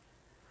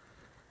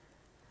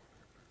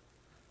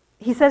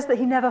 he says that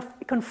he never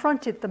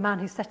confronted the man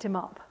who set him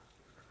up,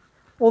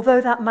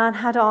 although that man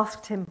had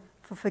asked him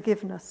for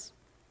forgiveness.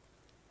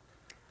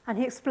 And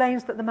he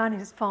explains that the man is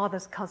his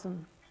father's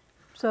cousin,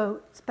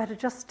 so it's better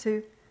just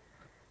to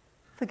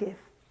forgive,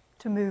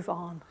 to move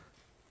on.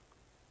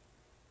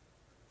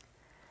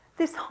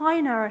 This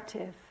high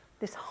narrative,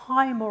 this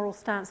high moral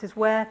stance is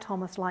where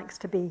Thomas likes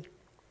to be.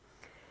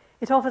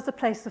 It offers a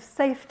place of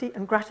safety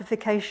and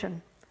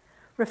gratification,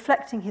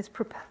 reflecting his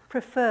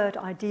preferred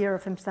idea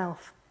of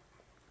himself.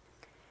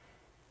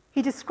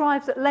 He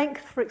describes at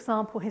length, for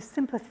example, his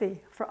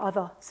sympathy for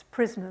other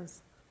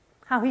prisoners,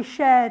 how he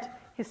shared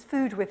his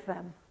food with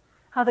them,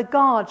 how the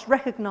guards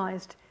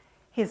recognized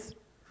his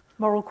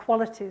moral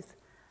qualities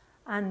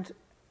and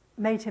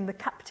made him the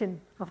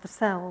captain of the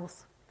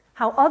cells,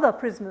 how other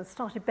prisoners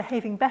started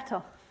behaving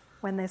better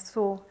when they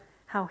saw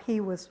how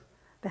he was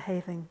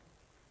behaving.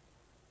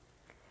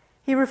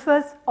 He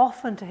refers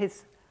often to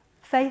his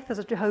faith as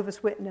a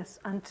Jehovah's Witness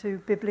and to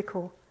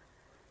biblical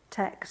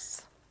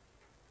texts.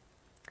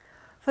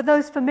 For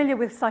those familiar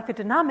with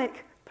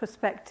psychodynamic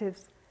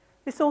perspectives,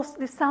 this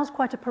sounds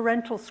quite a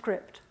parental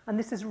script, and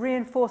this is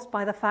reinforced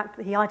by the fact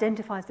that he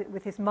identifies it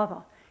with his mother.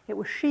 It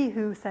was she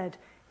who said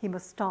he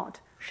must start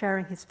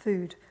sharing his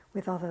food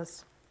with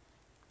others.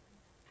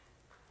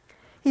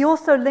 He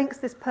also links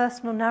this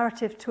personal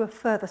narrative to a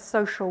further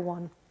social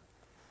one,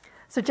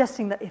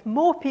 suggesting that if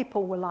more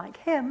people were like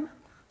him,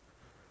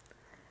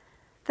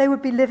 they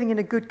would be living in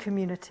a good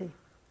community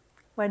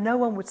where no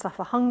one would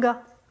suffer hunger,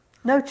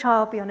 no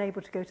child be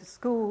unable to go to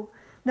school,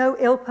 no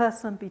ill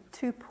person be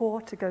too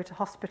poor to go to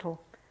hospital,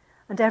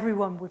 and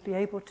everyone would be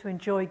able to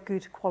enjoy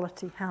good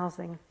quality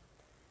housing.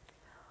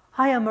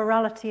 Higher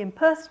morality in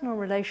personal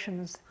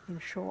relations, in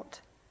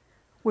short,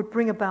 would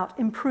bring about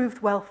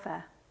improved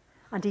welfare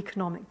and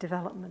economic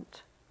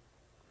development.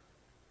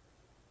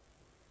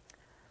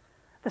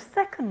 The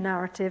second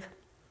narrative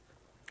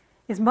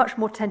is much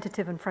more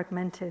tentative and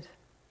fragmented.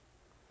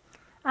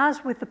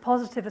 As with the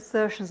positive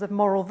assertions of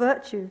moral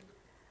virtue,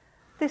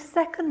 this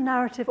second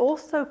narrative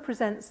also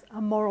presents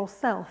a moral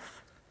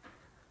self,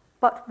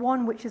 but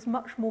one which is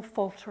much more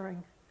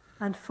faltering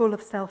and full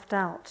of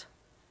self-doubt.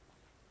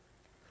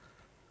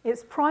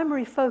 Its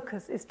primary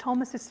focus is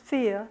Thomas's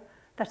fear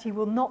that he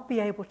will not be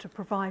able to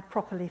provide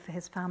properly for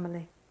his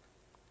family.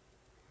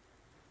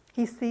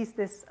 He sees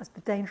this as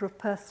the danger of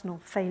personal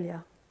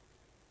failure.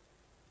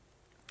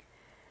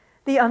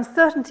 The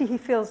uncertainty he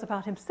feels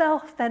about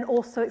himself then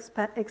also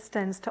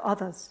extends to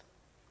others.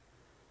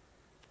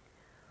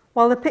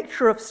 While the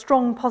picture of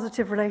strong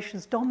positive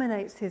relations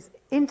dominates his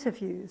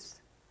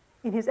interviews,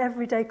 in his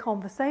everyday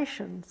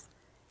conversations,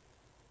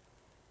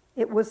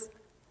 it was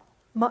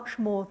much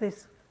more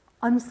this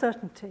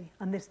uncertainty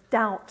and this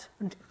doubt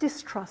and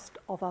distrust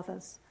of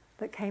others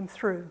that came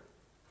through.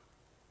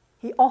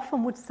 He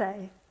often would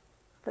say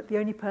that the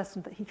only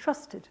person that he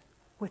trusted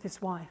was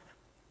his wife.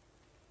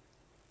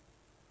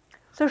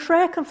 So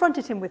Shreya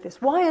confronted him with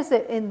this. Why is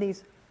it in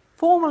these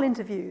formal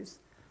interviews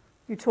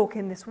you talk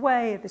in this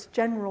way, this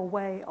general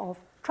way of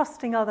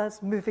trusting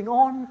others, moving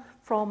on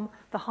from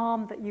the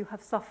harm that you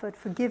have suffered,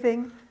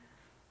 forgiving,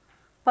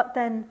 but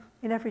then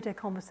in everyday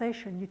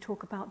conversation you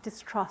talk about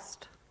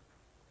distrust?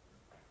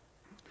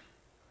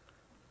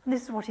 And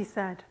this is what he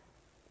said.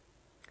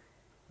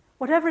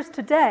 Whatever is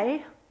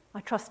today, I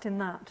trust in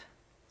that.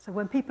 So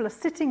when people are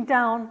sitting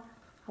down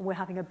and we're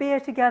having a beer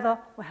together,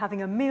 we're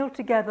having a meal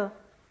together,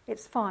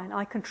 it's fine.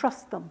 I can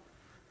trust them.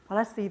 While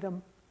I see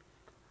them,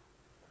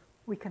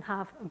 we can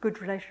have a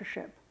good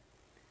relationship.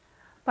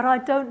 But I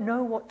don't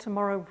know what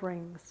tomorrow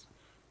brings.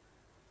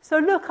 So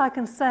look, I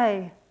can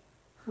say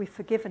we've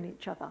forgiven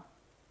each other,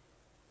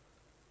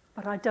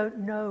 but I don't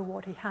know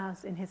what he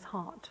has in his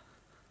heart.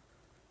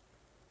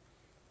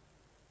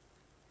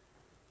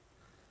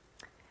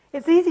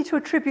 It's easy to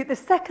attribute this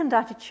second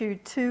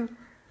attitude to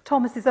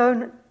Thomas's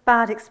own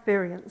bad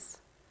experience,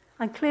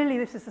 and clearly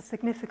this is a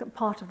significant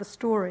part of the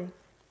story.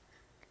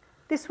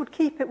 This would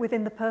keep it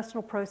within the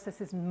personal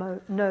processes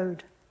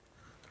node.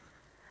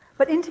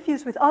 But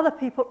interviews with other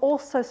people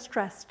also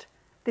stressed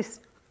this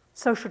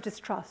social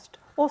distrust,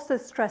 also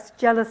stressed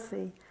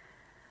jealousy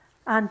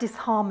and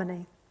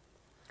disharmony,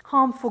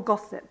 harmful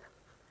gossip,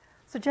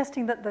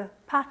 suggesting that the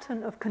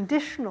pattern of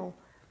conditional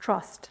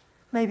trust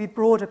may be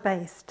broader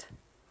based.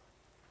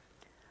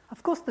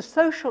 Of course, the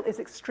social is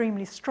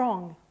extremely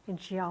strong in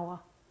Chiawa.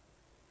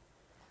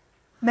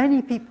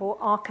 Many people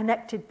are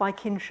connected by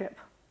kinship.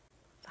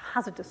 It's a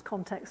hazardous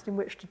context in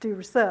which to do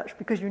research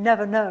because you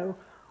never know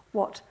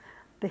what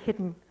the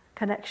hidden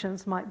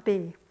connections might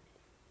be.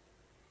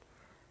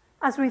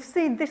 As we've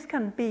seen, this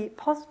can be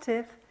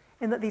positive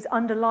in that these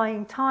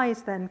underlying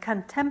ties then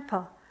can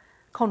temper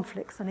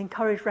conflicts and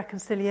encourage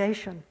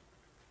reconciliation.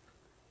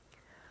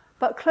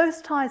 But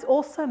close ties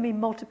also mean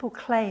multiple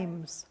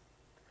claims,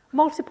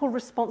 multiple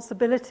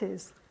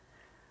responsibilities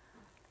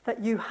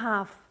that you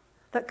have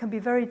that can be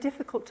very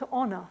difficult to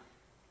honor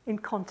in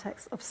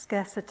contexts of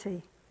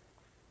scarcity.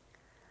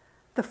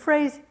 The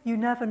phrase, "you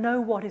never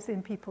know what is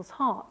in people's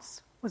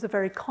hearts," was a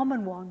very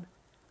common one,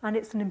 and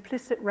it's an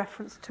implicit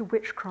reference to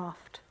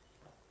witchcraft.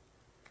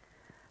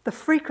 the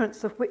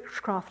frequency of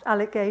witchcraft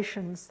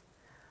allegations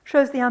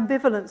shows the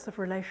ambivalence of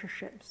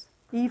relationships,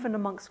 even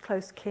amongst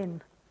close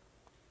kin.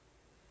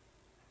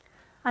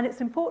 And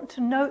it's important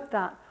to note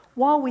that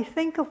while we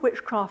think of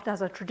witchcraft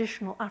as a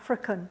traditional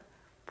African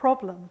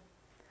problem,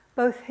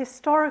 both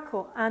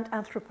historical and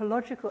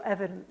anthropological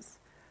evidence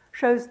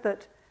shows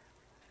that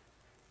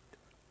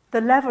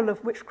the level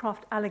of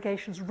witchcraft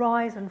allegations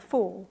rise and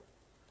fall,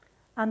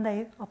 and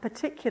they are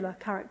particularly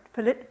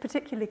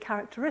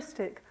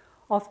characteristic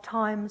of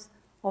times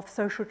of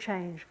social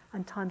change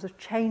and times of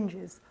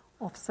changes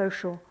of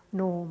social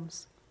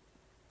norms.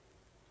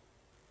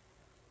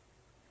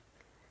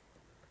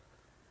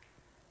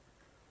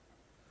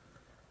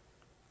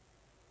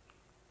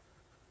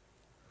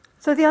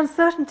 So the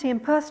uncertainty in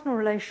personal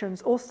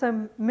relations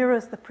also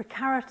mirrors the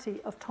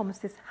precarity of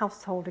Thomas's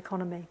household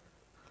economy.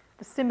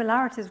 The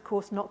similarities, of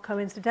course, not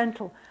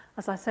coincidental.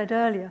 As I said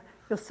earlier,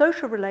 your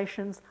social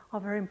relations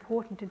are very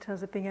important in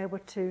terms of being able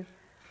to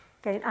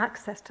gain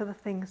access to the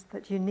things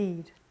that you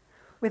need.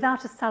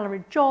 Without a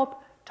salaried job,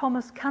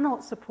 Thomas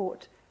cannot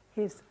support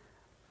his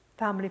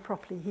family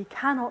properly. He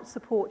cannot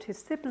support his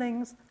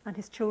siblings and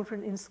his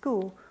children in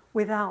school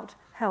without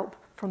help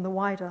from the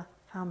wider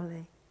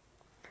family.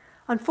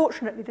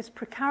 Unfortunately, this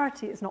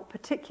precarity is not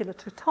particular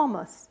to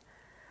Thomas,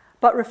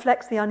 but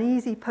reflects the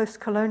uneasy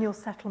post-colonial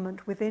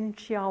settlement within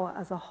Chiawa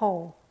as a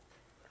whole.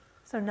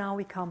 So now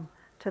we come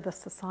to the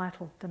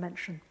societal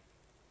dimension.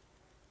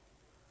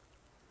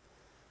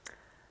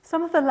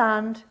 Some of the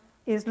land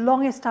is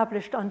long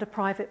established under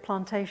private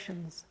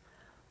plantations,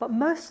 but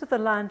most of the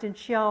land in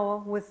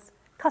Chiawa was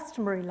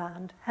customary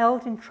land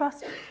held in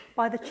trust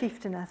by the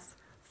chieftainess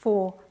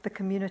for the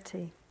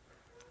community.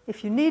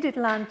 If you needed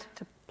land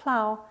to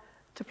plough,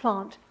 to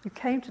plant, you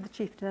came to the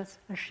chieftainess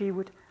and she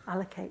would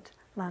allocate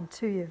land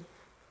to you.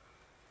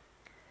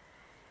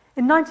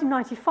 In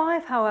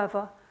 1995,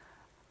 however,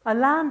 a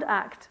Land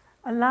Act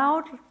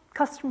allowed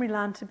customary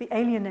land to be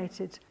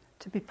alienated,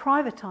 to be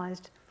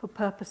privatized for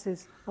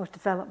purposes of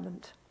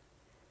development.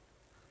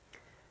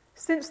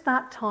 Since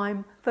that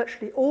time,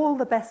 virtually all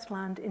the best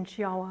land in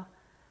Chiawa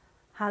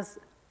has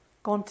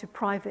gone to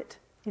private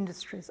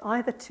industries,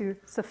 either to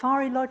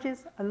safari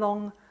lodges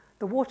along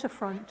the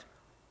waterfront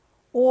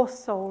or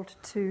sold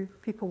to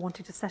people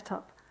wanting to set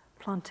up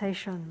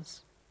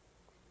plantations.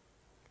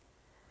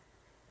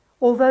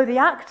 Although the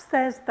Act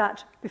says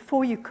that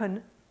before you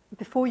can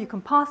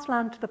pass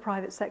land to the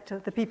private sector,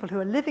 the people who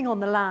are living on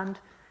the land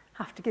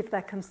have to give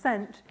their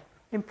consent,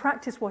 in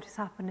practice what is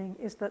happening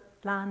is that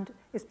land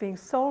is being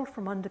sold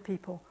from under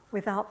people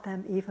without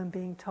them even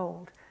being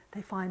told.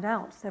 They find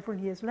out several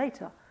years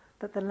later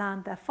that the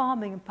land they're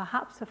farming, and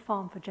perhaps have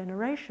farmed for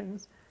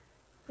generations,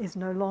 is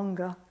no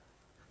longer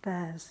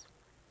theirs.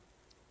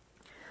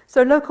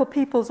 So local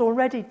people's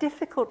already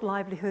difficult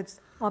livelihoods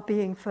are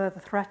being further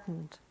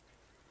threatened.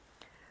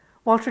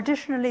 While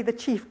traditionally the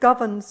chief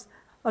governs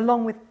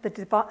along with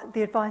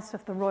the advice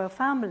of the royal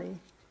family,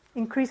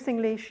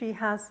 increasingly she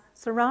has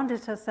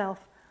surrounded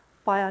herself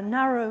by a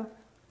narrow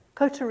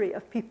coterie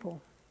of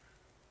people.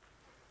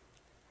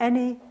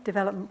 Any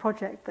development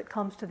project that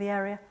comes to the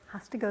area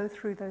has to go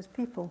through those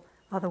people,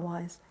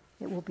 otherwise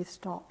it will be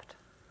stopped.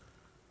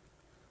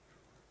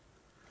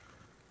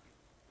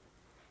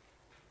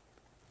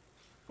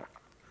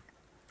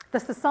 The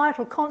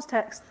societal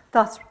context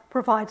thus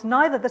provides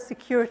neither the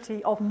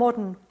security of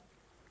modern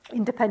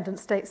independent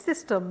state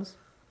systems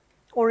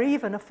or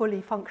even a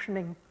fully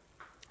functioning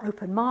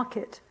open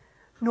market,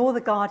 nor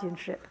the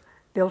guardianship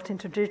built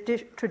into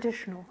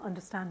traditional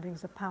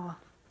understandings of power.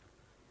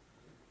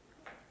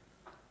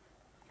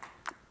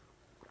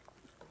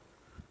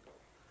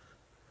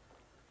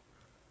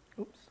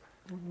 Oops,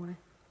 wrong way.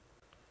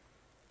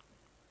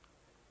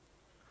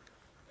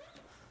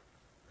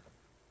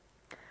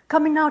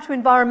 Coming now to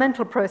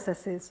environmental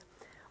processes,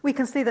 we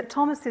can see that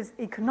Thomas's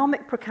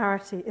economic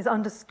precarity is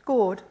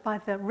underscored by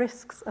the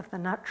risks of the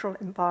natural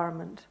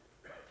environment.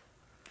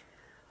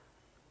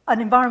 An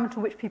environment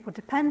on which people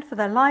depend for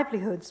their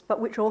livelihoods,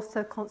 but which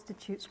also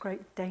constitutes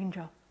great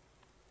danger.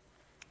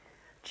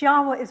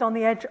 Chiawa is on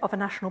the edge of a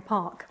national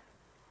park,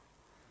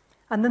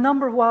 and the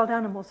number of wild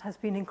animals has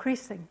been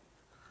increasing.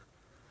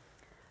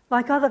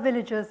 Like other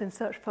villagers in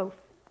search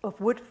of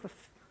wood for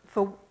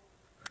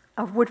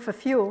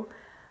fuel,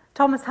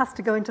 Thomas has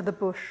to go into the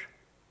bush,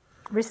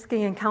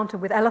 risking encounter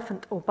with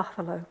elephant or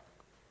buffalo.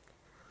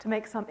 To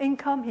make some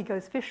income, he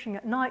goes fishing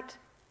at night,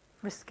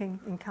 risking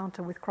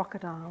encounter with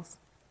crocodiles.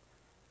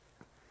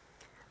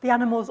 The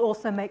animals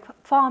also make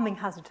farming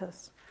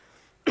hazardous,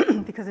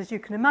 because as you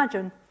can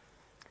imagine,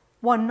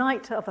 one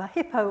night of a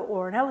hippo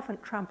or an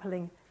elephant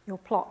trampling your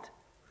plot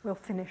will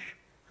finish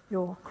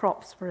your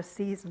crops for a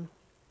season.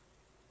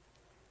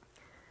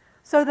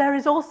 So there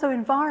is also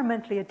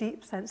environmentally a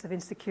deep sense of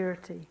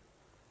insecurity.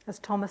 As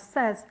Thomas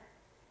says,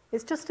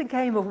 it's just a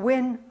game of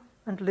win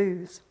and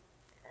lose.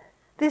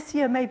 This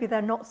year, maybe there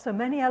are not so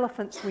many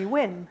elephants we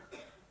win.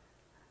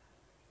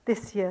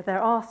 This year,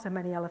 there are so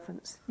many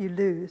elephants you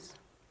lose.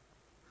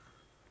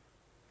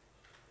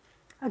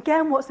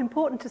 Again, what's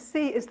important to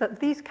see is that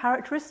these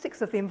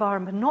characteristics of the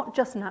environment are not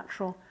just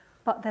natural,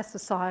 but they're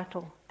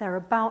societal. They're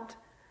about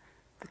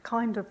the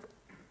kind of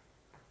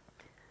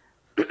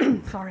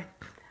sorry.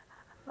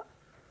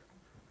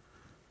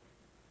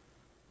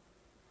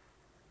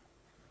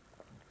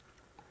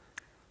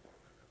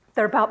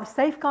 They're about the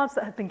safeguards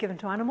that have been given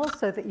to animals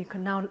so that you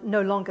can now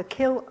no longer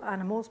kill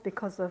animals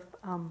because of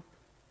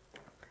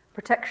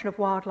protection of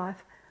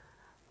wildlife,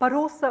 but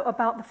also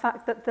about the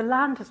fact that the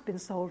land has been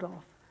sold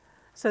off.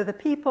 So the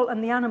people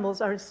and the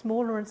animals are in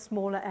smaller and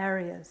smaller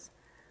areas.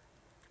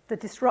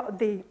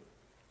 The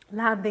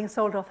land being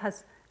sold off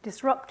has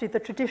disrupted the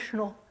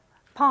traditional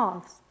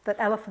paths that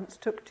elephants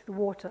took to the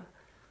water.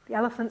 The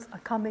elephants are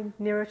coming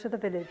nearer to the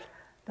village.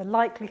 The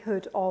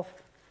likelihood of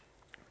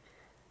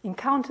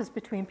encounters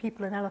between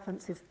people and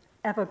elephants is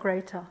ever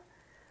greater.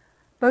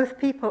 Both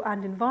people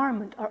and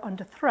environment are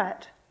under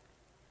threat,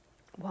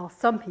 while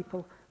some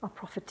people are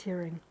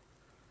profiteering.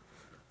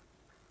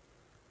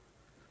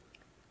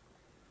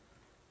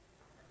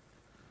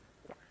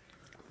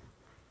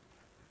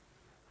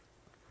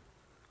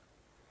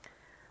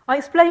 I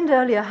explained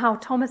earlier how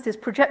Thomas's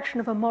projection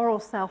of a moral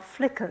self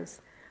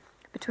flickers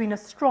between a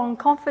strong,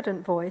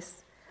 confident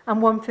voice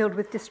and one filled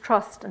with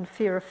distrust and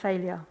fear of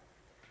failure.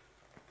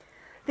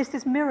 This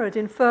is mirrored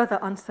in further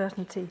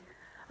uncertainty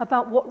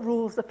about what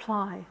rules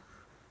apply,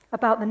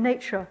 about the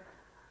nature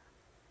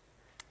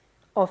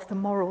of the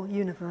moral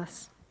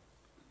universe.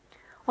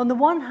 On the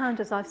one hand,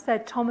 as I've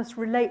said, Thomas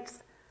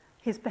relates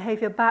his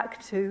behaviour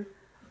back to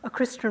a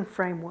Christian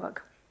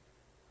framework.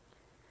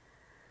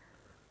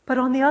 But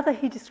on the other,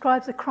 he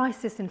describes a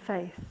crisis in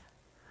faith,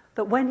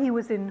 that when he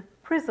was in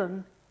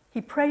prison,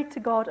 he prayed to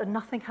God and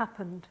nothing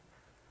happened.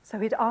 So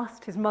he'd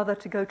asked his mother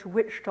to go to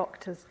witch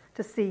doctors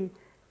to see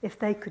if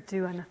they could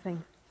do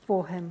anything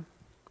for him.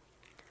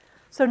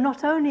 So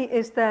not only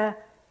is there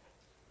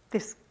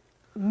this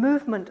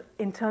movement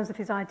in terms of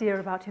his idea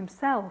about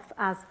himself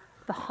as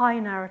the high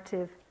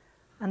narrative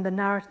and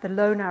the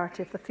low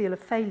narrative, the feel of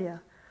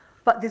failure,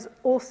 but there's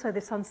also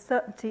this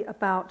uncertainty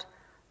about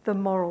the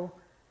moral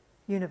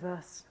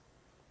universe.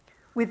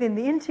 Within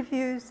the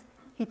interviews,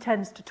 he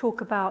tends to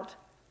talk about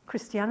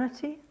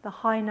Christianity, the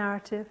high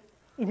narrative.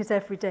 In his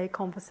everyday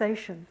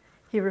conversation,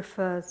 he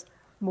refers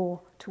more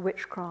to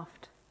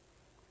witchcraft.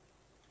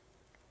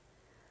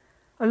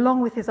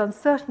 Along with his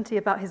uncertainty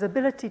about his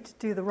ability to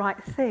do the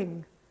right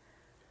thing,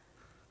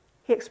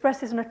 he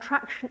expresses an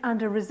attraction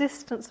and a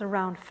resistance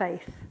around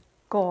faith,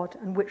 God,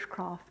 and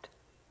witchcraft,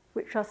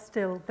 which are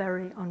still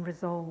very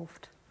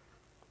unresolved.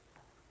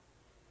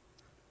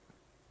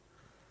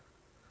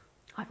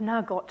 I've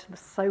now got to the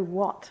so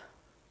what.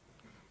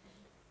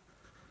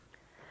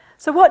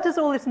 So what does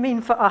all this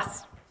mean for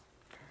us?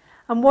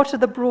 And what are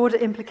the broader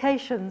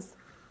implications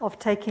of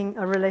taking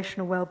a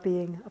relational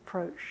well-being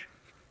approach?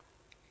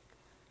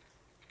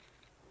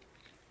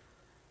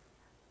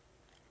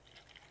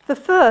 The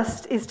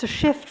first is to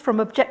shift from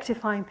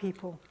objectifying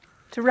people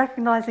to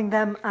recognizing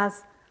them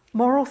as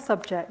moral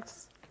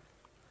subjects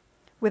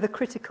with a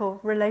critical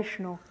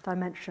relational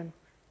dimension.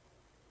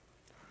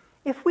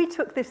 If we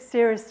took this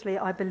seriously,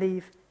 I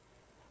believe,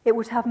 it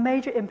would have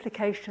major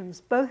implications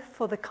both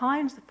for the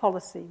kinds of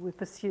policy we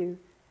pursue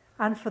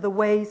and for the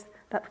ways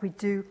that we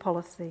do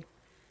policy.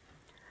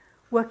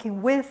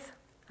 Working with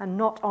and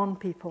not on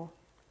people,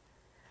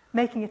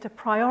 making it a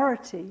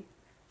priority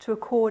to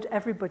accord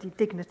everybody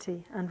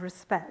dignity and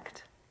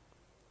respect.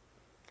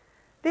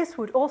 This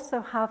would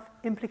also have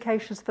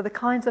implications for the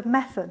kinds of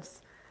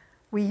methods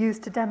we use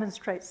to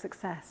demonstrate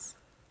success,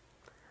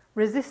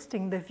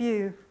 resisting the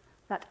view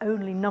that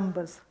only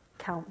numbers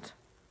count.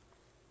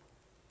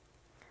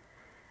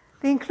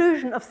 The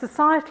inclusion of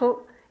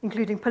societal,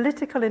 including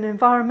political and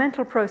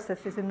environmental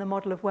processes in the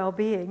model of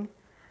well-being,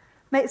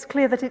 makes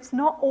clear that it's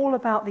not all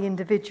about the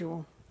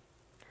individual.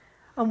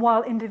 And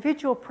while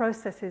individual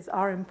processes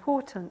are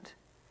important,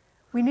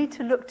 we need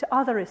to look to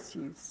other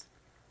issues,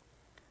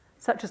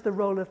 such as the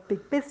role of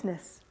big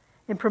business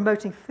in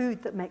promoting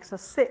food that makes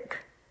us sick,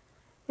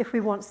 if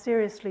we want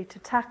seriously to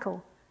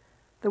tackle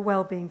the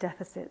well-being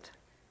deficit.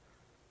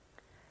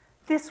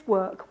 This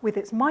work, with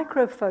its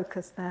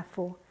micro-focus,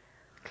 therefore,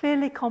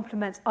 clearly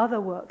complements other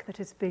work that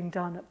is being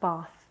done at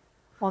Bath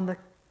on the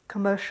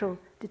commercial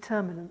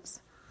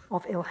determinants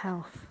of ill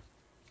health.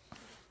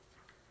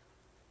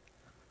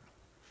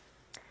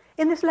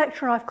 In this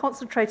lecture, I've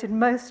concentrated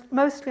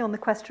mostly on the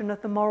question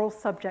of the moral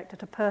subject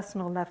at a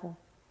personal level.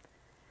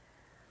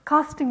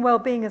 Casting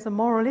well-being as a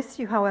moral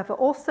issue, however,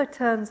 also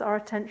turns our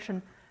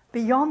attention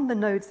beyond the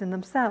nodes in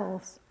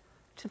themselves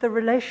to the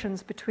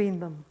relations between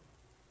them.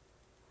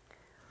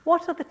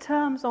 What are the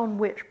terms on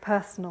which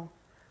personal,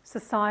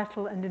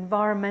 societal, and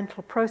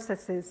environmental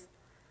processes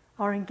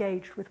are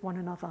engaged with one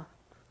another?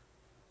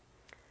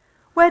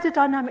 Where do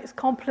dynamics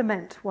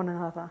complement one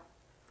another,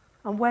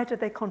 and where do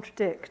they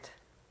contradict?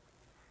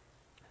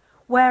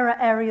 Where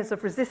are areas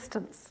of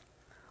resistance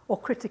or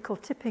critical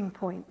tipping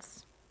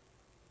points?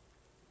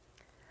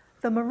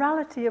 The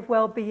morality of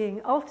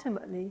well-being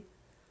ultimately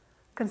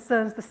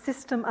concerns the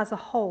system as a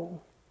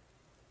whole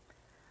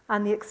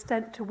and the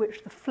extent to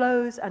which the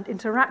flows and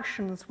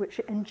interactions which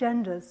it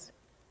engenders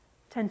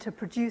tend to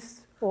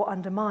produce or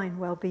undermine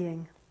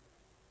well-being.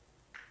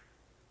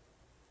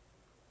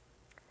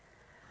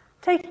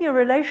 Taking a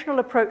relational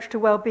approach to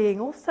well-being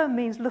also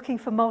means looking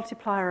for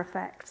multiplier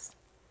effects,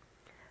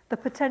 the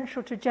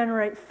potential to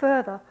generate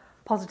further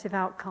positive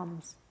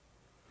outcomes,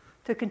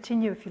 to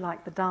continue, if you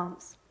like, the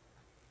dance.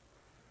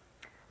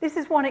 This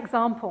is one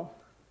example.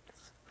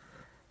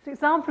 It's an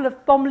example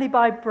of Bromley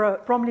by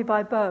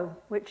Bow,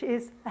 which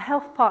is a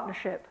health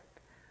partnership,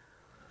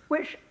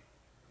 which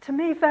to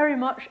me very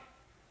much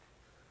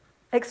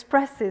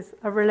expresses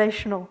a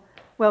relational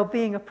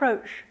well-being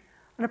approach,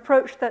 an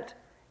approach that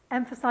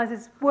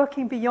emphasizes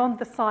working beyond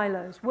the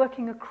silos,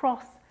 working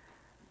across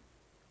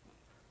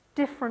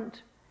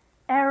different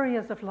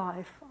areas of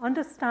life,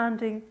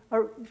 understanding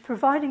or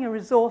providing a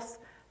resource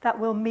that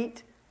will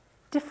meet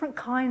different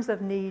kinds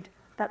of need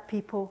that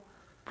people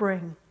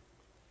bring.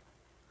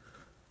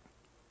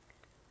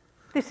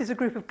 This is a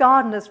group of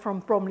gardeners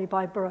from Bromley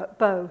by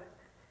Bow,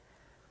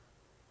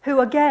 who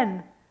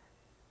again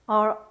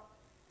are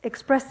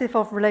expressive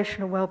of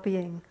relational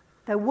well-being.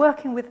 They're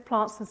working with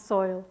plants and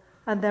soil,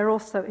 and they're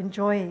also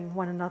enjoying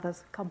one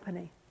another's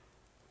company.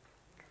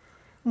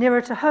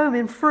 Nearer to home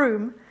in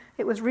Frome,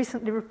 it was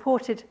recently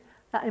reported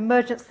that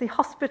emergency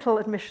hospital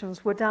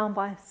admissions were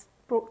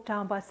brought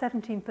down by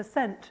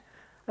 17%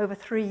 over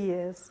 3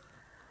 years,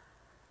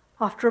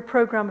 after a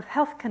program of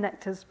health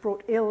connectors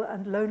brought ill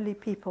and lonely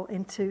people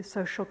into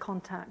social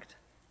contact.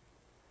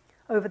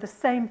 Over the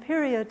same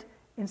period,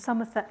 in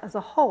Somerset as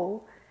a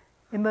whole,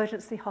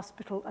 emergency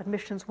hospital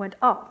admissions went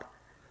up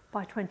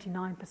by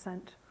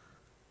 29%.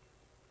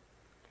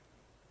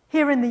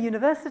 Here in the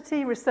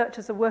university,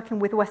 researchers are working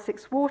with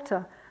Wessex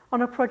Water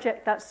on a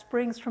project that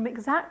springs from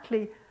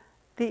exactly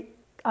the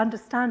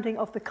understanding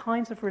of the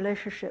kinds of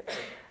relationships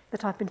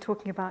that I've been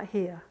talking about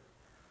here.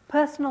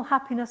 Personal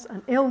happiness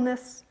and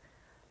illness,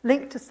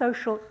 linked to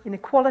social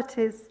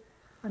inequalities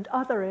and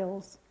other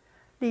ills,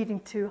 leading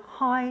to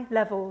high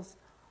levels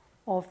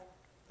of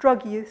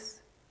drug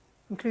use,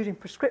 including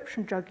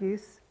prescription drug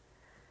use,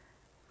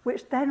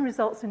 which then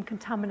results in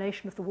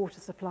contamination of the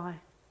water supply.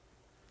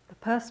 The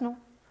personal,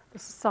 the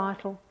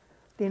societal,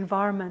 the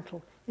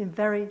environmental, in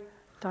very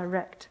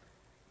direct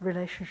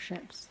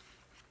relationships.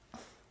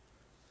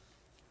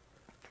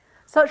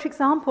 Such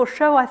examples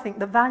show, I think,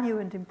 the value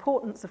and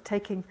importance of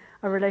taking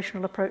a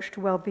relational approach to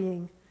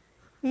well-being,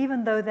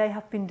 even though they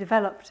have been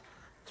developed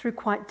through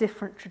quite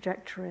different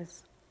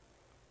trajectories.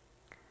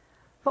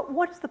 But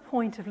what is the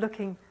point of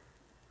looking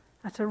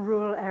at a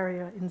rural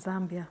area in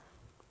Zambia?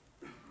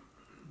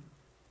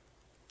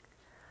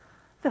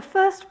 The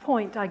first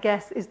point, I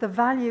guess, is the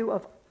value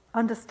of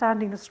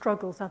understanding the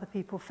struggles other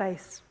people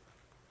face,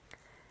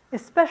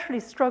 especially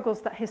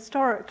struggles that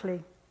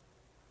historically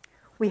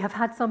we have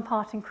had some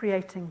part in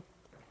creating,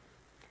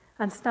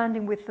 and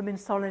standing with them in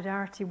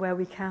solidarity where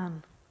we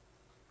can.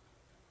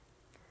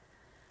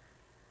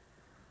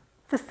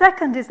 The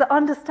second is that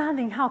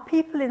understanding how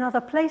people in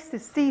other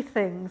places see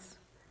things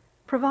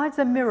provides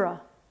a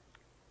mirror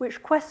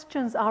which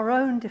questions our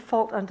own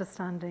default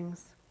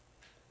understandings,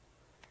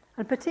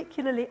 and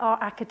particularly our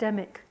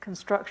academic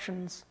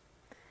constructions,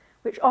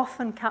 which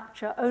often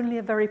capture only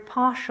a very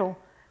partial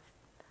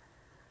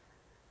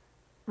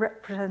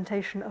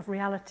representation of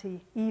reality,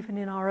 even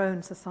in our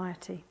own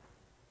society.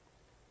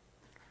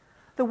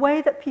 The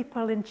way that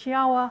people in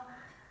Chiawa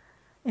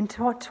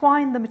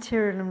intertwine the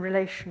material and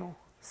relational,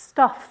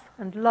 stuff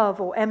and love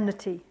or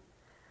enmity,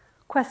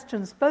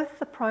 questions both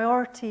the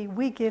priority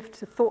we give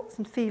to thoughts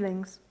and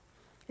feelings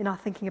in our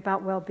thinking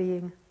about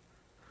well-being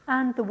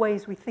and the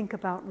ways we think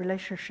about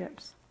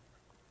relationships.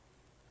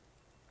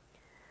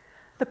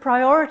 The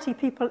priority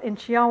people in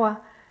Chiawa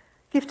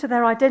give to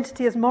their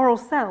identity as moral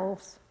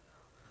selves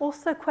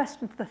also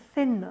questions the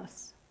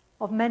thinness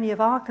of many of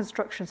our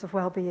constructions of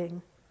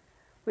well-being,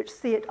 which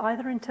see it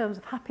either in terms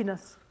of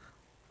happiness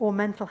or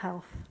mental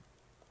health.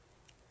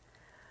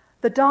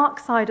 The dark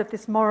side of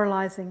this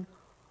moralizing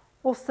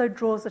also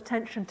draws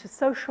attention to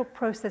social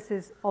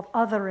processes of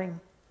othering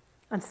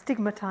and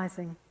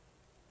stigmatizing,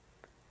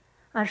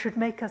 and should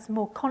make us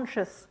more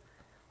conscious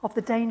of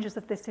the dangers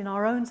of this in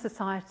our own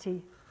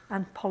society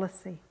and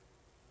policy.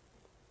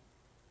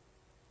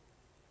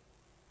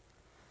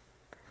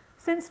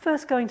 Since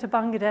first going to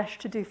Bangladesh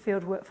to do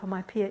fieldwork for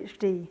my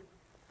PhD,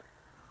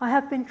 I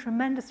have been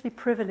tremendously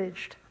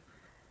privileged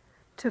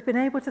to have been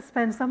able to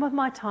spend some of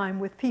my time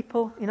with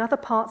people in other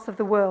parts of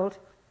the world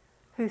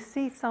who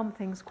see some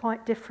things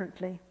quite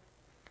differently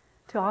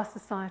to our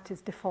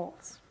society's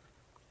defaults.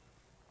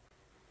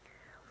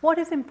 What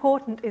is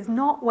important is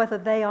not whether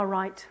they are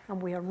right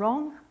and we are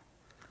wrong,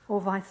 or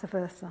vice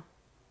versa.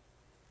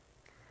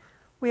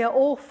 We are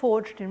all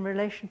forged in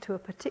relation to a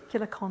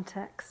particular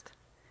context,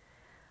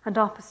 and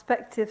our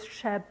perspectives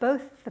share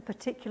both the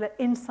particular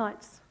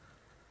insights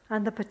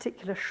and the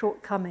particular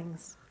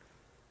shortcomings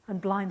and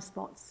blind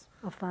spots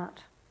of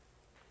that.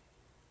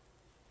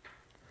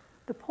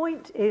 The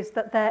point is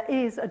that there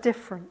is a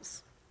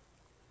difference.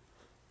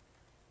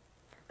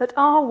 That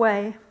our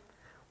way,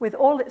 with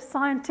all its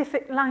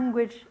scientific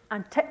language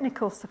and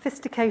technical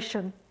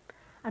sophistication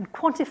and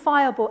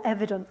quantifiable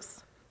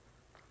evidence,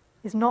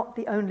 is not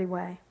the only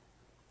way,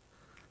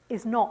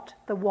 is not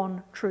the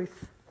one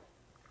truth.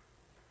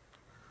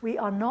 We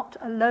are not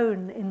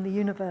alone in the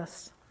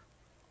universe.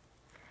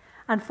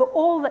 And for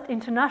all that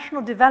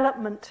international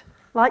development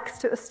likes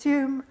to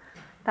assume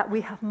that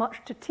we have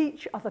much to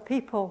teach other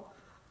people,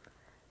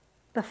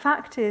 the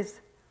fact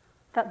is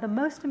that the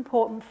most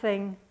important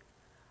thing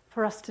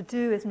for us to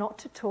do is not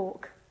to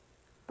talk,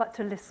 but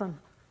to listen.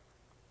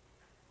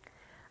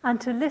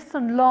 And to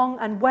listen long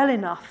and well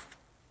enough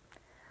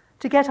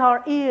to get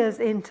our ears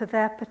into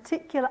their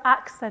particular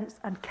accents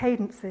and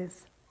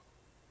cadences,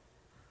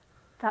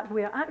 that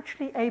we are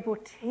actually able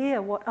to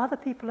hear what other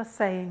people are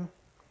saying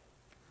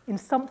in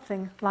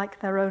something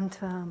like their own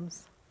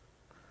terms,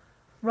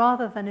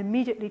 rather than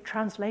immediately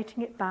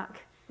translating it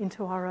back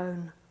into our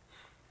own.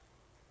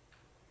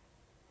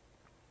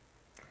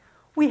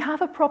 We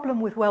have a problem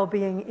with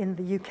well-being in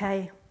the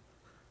UK,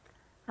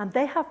 and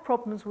they have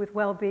problems with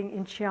well-being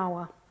in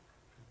Chiawa.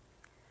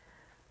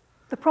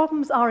 The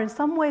problems are in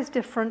some ways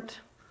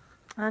different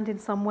and in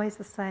some ways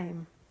the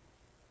same.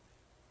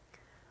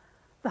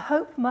 The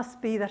hope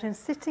must be that in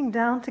sitting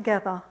down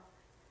together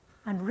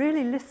and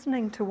really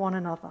listening to one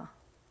another,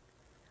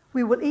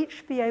 we will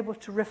each be able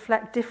to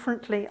reflect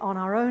differently on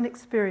our own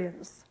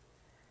experience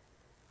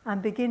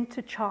and begin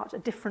to chart a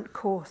different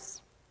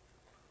course,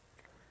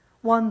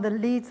 one that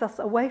leads us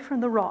away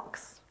from the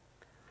rocks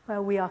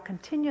where we are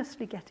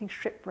continuously getting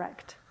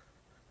shipwrecked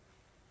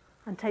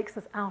and takes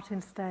us out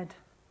instead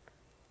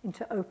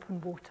into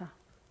open water.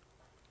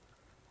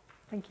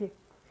 Thank you.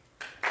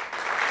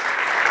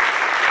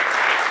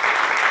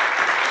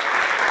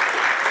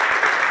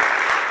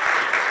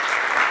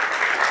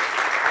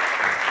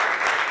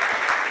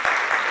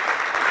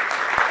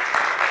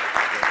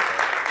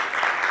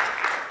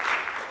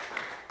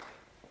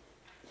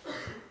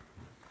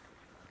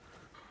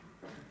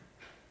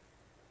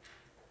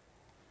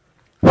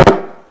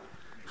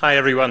 Hi,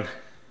 everyone.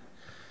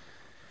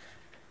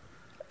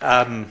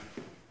 That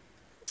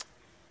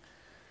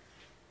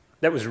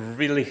was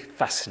really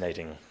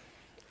fascinating.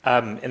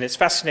 And it's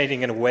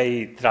fascinating in a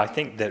way that I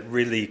think that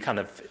really kind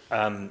of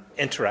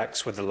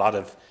interacts with a lot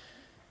of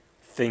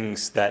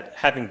things that,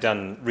 having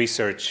done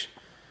research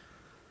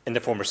in the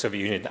former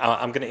Soviet Union,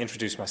 I'm going to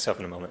introduce myself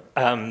in a moment.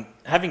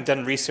 Having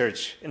done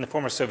research in the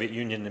former Soviet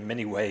Union in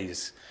many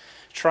ways,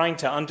 trying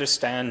to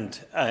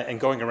understand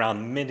and going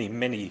around many,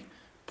 many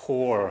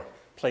poor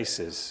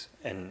places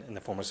in the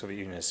former Soviet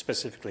Union,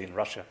 specifically in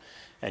Russia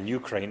and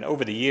Ukraine,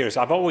 over the years,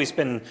 I've always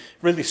been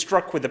really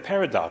struck with the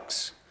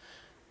paradox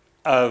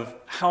of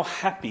how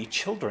happy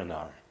children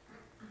are,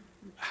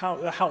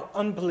 how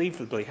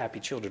unbelievably happy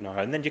children are.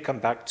 And then you come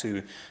back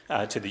to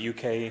the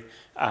UK,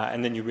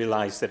 and then you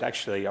realize that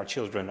actually our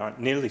children aren't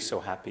nearly so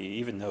happy,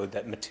 even though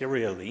that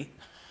materially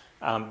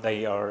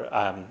they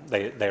are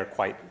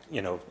quite,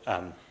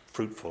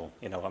 fruitful.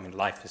 I mean,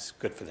 life is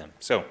good for them.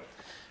 So.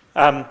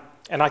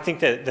 And I think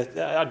that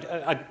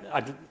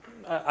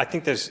I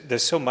think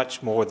there's so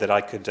much more that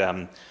I could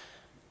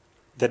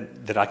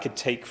that I could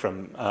take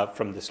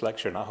from this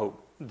lecture, and I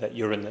hope that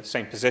you're in the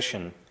same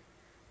position.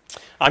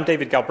 I'm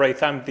David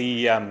Galbraith. I'm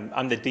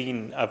the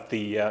dean of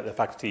the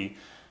Faculty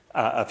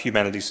of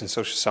Humanities and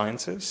Social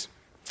Sciences,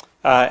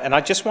 and I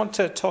just want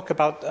to talk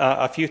about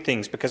a few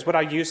things, because what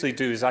I usually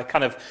do is I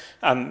kind of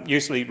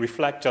usually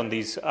reflect on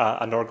these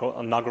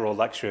inaugural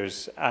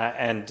lectures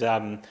and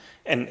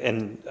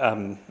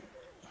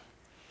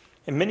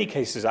in many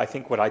cases, I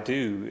think what I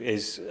do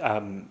is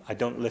I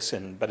don't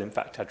listen, but in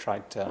fact I try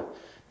to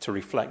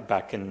reflect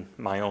back in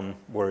my own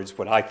words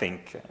what I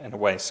think in a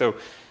way. So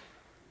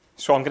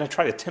I'm going to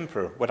try to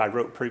temper what I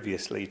wrote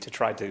previously to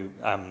try to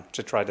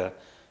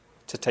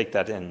take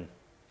that in.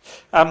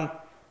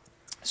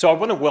 So I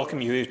want to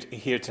welcome you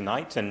here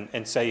tonight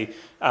and say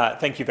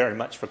thank you very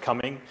much for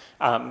coming.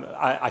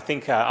 I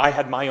think I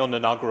had my own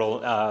inaugural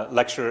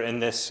lecture in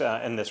this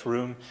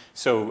room,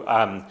 so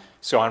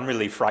I'm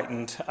really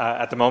frightened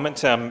at the moment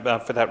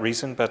for that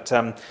reason. But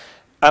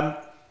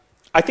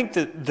I think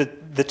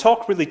the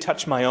talk really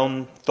touched my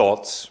own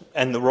thoughts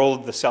and the role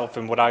of the self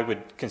and what I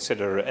would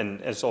consider,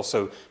 and is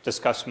also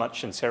discussed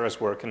much in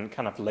Sarah's work, in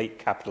kind of late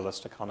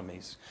capitalist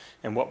economies,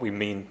 and what we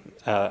mean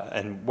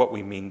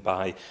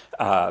by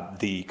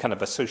the kind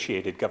of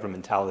associated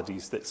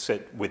governmentalities that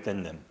sit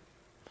within them.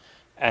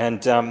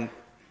 And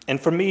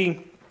for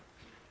me,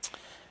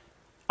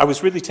 I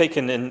was really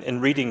taken in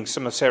reading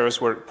some of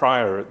Sarah's work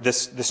prior,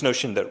 this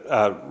notion that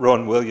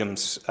Rowan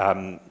Williams,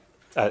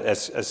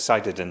 as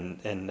cited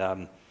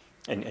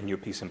in your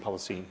piece in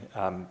Policy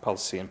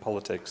and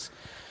Politics,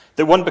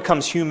 that one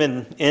becomes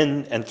human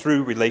in and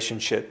through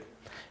relationship,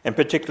 and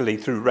particularly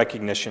through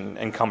recognition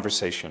and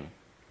conversation.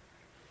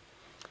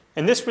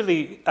 And this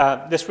really,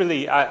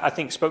 I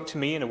think, spoke to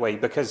me in a way,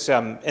 because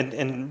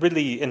and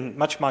really in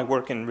much of my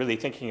work and really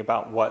thinking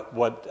about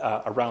what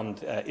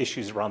around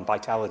issues around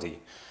vitality,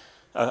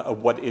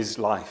 what is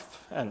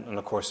life, and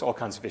of course all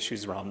kinds of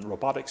issues around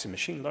robotics and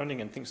machine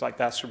learning and things like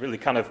that. So really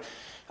kind of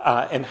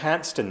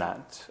enhanced in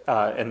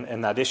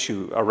that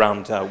issue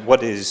around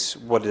what is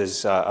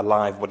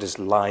alive, what is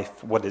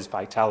life, what is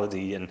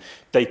vitality, and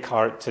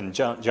Descartes and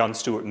John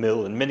Stuart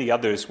Mill and many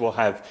others will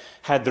have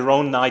had their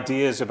own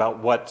ideas about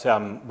what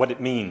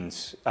it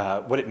means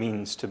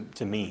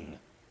to mean,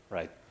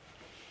 right?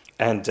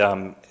 And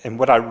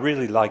what I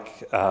really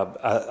like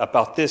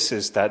about this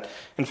is that,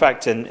 in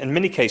fact, in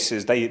many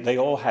cases, they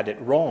all had it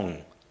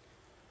wrong,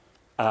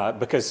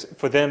 because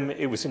for them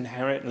it was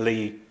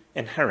inherently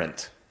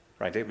inherent,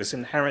 right? It was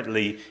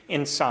inherently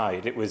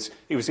inside. It was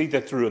either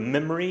through a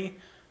memory,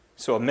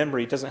 so a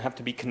memory doesn't have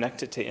to be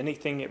connected to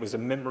anything. It was a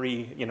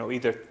memory,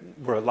 either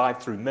we're alive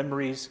through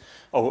memories,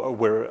 or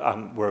we're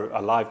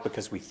alive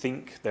because we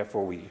think,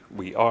 therefore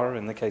we are,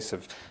 in the case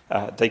of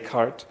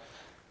Descartes.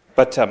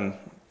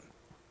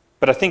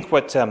 But I think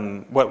what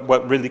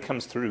really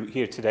comes through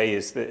here today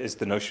is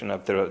the notion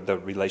of the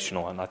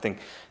relational, and I think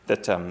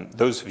that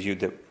those of you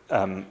that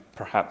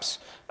perhaps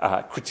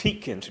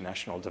critique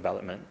international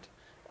development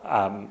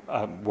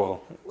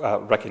will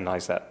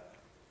recognize that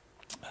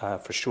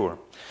for sure.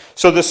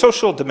 So the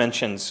social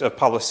dimensions of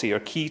policy are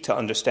key to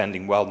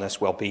understanding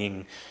wellness,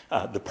 well-being,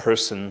 the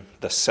person,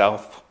 the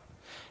self.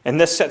 And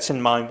this sets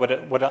in mind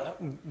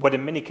what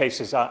in many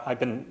cases I've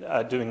been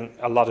doing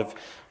a lot of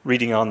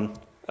reading on.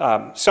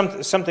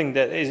 Something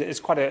that is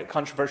quite a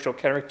controversial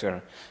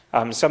character.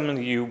 Some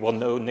of you will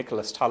know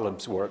Nicholas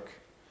Taleb's work.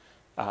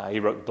 He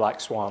wrote Black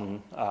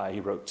Swan,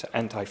 he wrote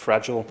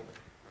Anti-Fragile,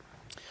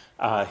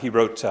 he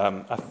wrote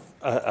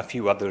a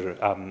few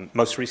other,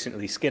 most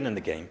recently Skin in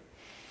the Game.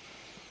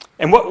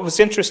 And what was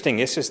interesting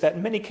is that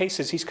in many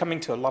cases he's coming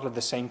to a lot of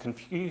the same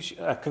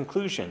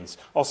conclusions,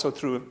 also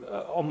through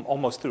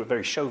almost through a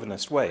very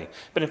chauvinist way.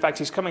 But in fact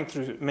he's coming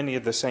through many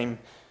of the same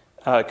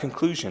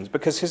conclusions,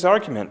 because his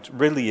argument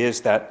really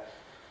is that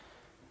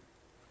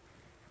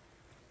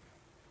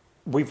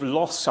we've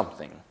lost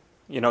something.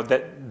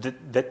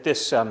 That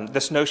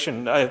this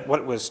notion,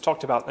 what was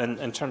talked about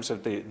in terms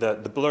of the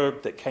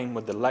blurb that came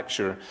with the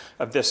lecture,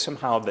 of this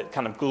somehow that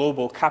kind of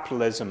global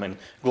capitalism and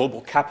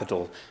global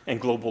capital and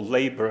global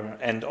labor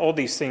and all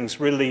these things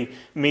really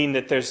mean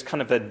that there's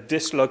kind of a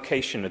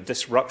dislocation, a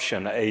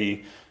disruption,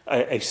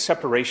 a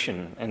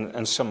separation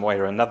in some way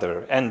or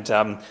another. And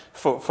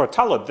for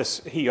Taleb,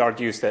 he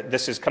argues that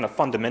this is kind of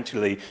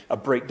fundamentally a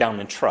breakdown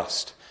in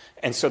trust.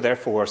 And so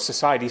therefore,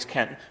 societies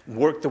can't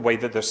work the way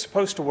that they're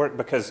supposed to work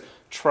because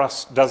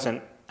trust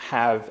doesn't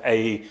have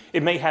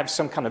it may have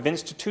some kind of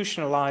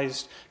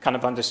institutionalized kind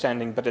of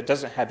understanding, but it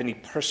doesn't have any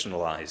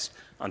personalized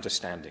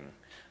understanding.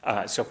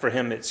 So for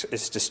him,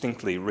 it's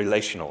distinctly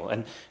relational.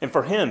 And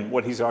for him,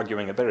 what he's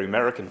arguing, a very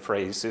American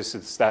phrase,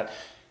 is that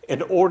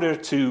in order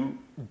to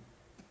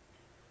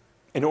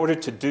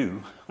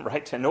do,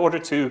 right, in order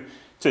to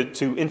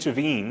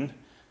intervene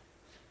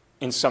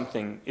in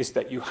something, is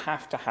that you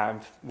have to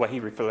have what he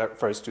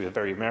refers to, a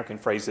very American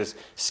phrase, is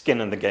skin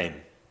in the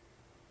game.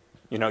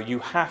 You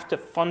have to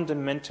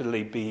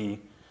fundamentally be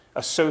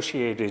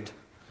associated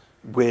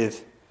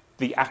with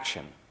the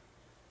action.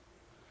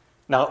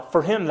 Now,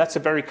 for him, that's a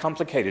very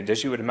complicated,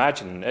 as you would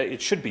imagine, it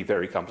should be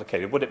very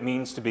complicated, what it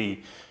means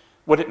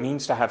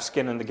to have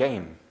skin in the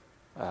game.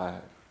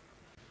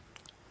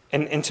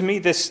 And to me,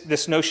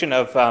 this notion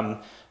of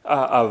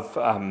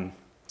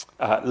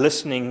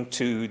listening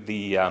to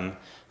the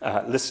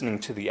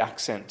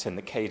accent and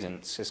the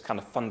cadence is kind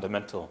of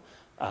fundamental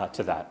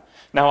to that.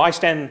 Now, I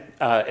stand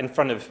in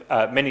front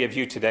of many of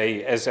you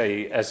today as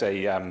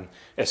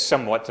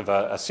somewhat of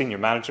a senior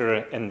manager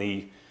in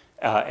the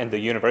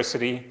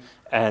university,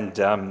 and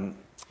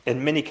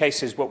in many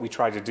cases, what we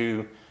try to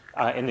do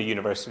in the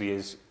university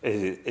is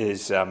we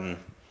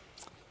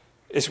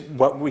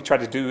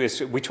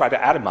try to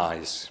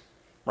atomize,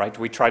 right?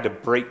 We try to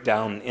break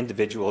down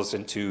individuals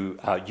into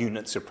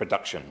units of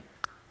production,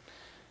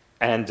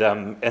 and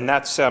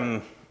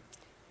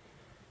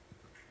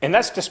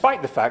that's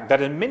despite the fact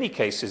that in many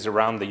cases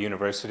around the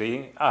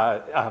university,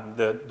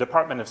 the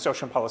Department of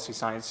Social and Policy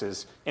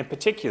Sciences in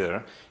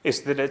particular,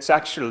 is that it's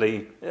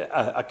actually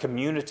a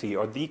community,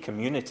 or the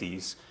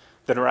communities,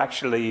 that are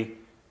actually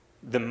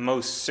the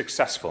most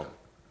successful,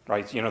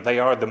 right? They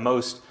are the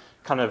most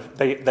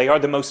they are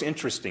the most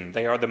interesting.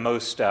 They are the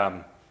most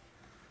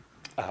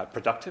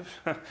productive.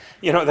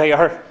 They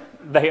are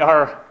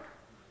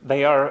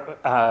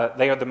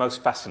the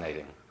most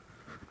fascinating.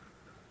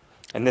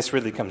 And this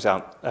really comes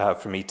out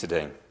for me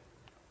today.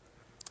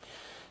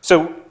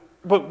 So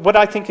what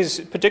I think is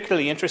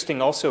particularly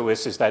interesting also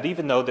is that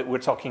even though that we're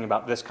talking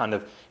about this kind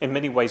of, in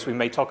many ways we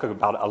may talk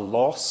about a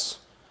loss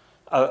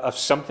of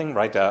something,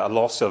 right? A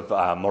loss of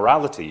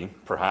morality,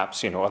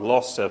 perhaps, a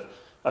loss of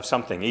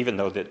something, even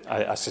though that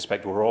I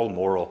suspect we're all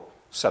moral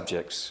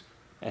subjects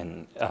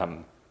in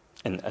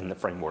the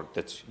framework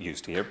that's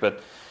used here.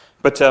 But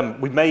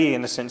we may,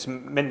 in a sense,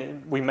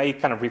 we may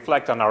kind of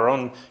reflect on our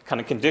own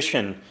kind of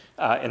condition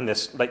in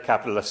this late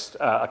capitalist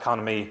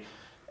economy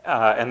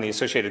and the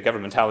associated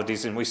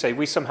governmentalities, and we say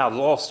we somehow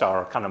lost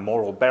our kind of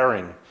moral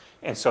bearing,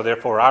 and so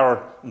therefore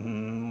our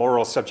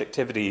moral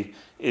subjectivity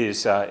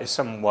is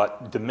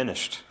somewhat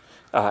diminished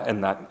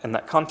in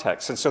that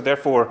context. And so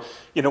therefore,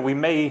 we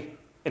may,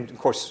 and of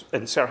course,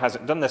 and Sarah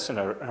hasn't done this in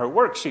her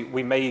work,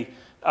 we may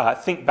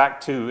think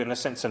back to, in a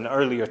sense, an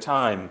earlier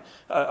time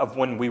of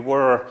when we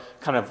were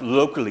kind of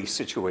locally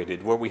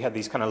situated, where we had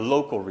these kind of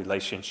local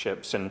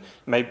relationships, and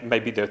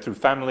maybe they're through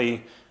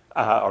family,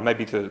 or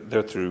maybe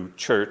they're through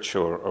church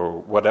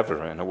or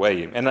whatever, in a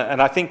way. And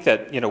I think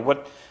that,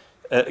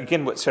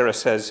 what Sarah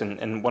says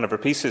in one of her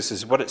pieces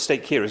is what at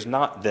stake here is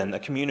not then a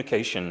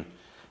communication,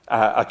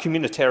 a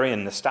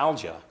communitarian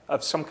nostalgia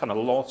of some kind of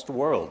lost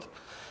world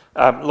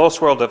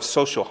of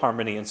social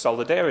harmony and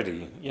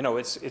solidarity.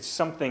 It's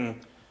something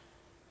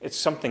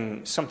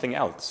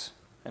else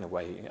in a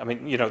way. I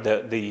mean,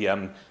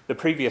 the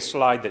previous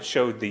slide that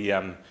showed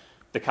the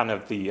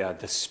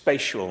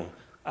spatial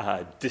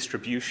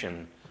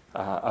distribution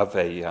of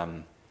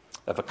a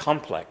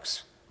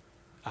complex,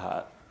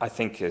 I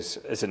think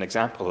is an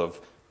example of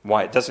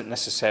why it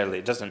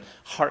doesn't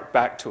hark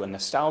back to a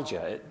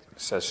nostalgia. It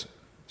says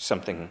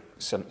something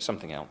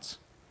else.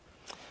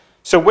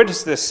 So where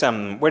does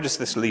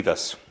this leave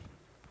us?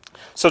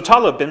 So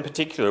Taleb in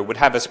particular would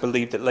have us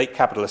believe that late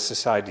capitalist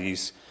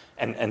societies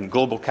and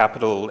global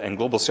capital and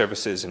global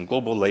services and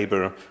global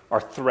labor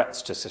are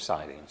threats to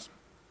societies.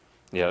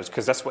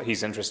 Because that's what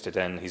he's interested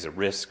in. He's a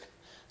risk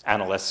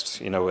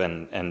analyst,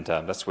 and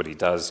that's what he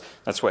does.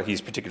 That's what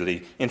he's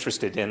particularly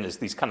interested in, is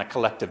these kind of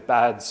collective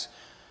bads,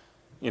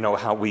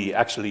 how we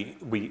actually,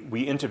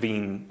 we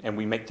intervene and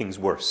we make things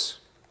worse.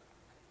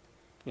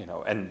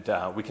 And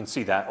we can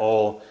see that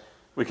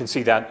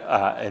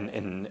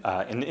in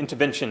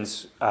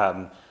interventions,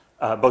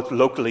 both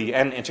locally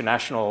and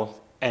international.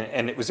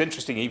 And it was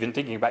interesting, even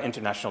thinking about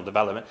international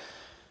development,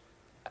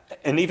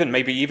 and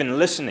maybe even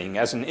listening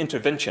as an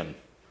intervention.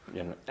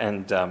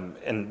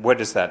 And where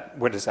does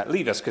that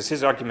leave us? Because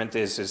his argument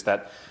is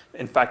that,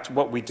 in fact,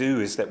 what we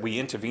do is that we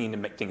intervene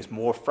and make things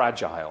more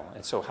fragile.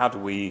 And so how do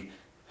we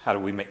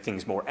make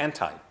things more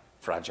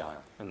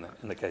anti-fragile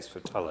in the case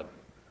for Taleb?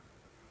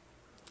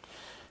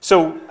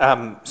 So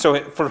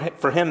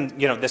for him,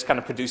 this kind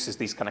of produces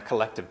these kind of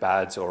collective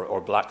bads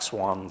or black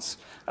swans,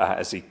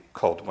 as he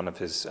called one of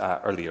his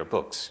earlier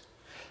books.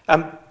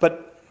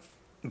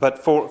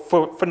 But for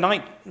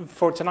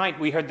tonight,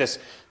 we heard this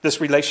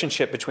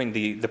relationship between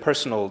the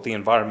personal, the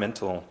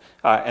environmental,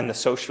 and the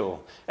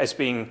social as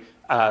being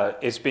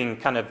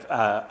kind of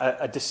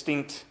a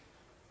distinct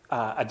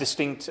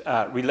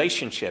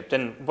relationship.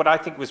 And what I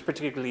think was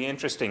particularly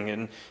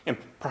interesting, and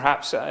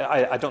perhaps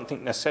I don't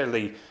think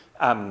necessarily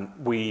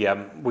we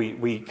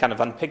kind of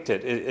unpicked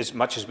it as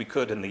much as we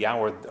could in the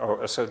hour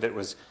or so that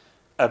was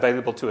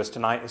available to us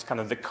tonight, is kind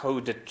of the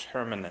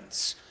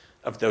co-determinants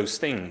of those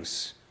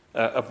things.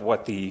 Of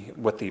what the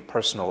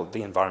personal,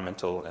 the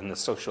environmental, and the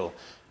social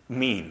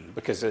mean,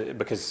 because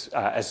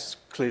as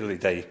clearly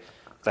they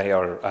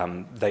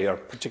are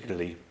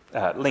particularly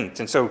linked.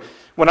 And so,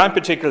 what I'm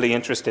particularly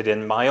interested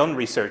in my own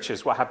research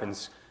is what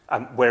happens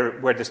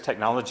where does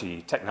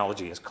technology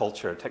as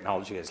culture,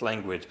 technology as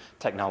language,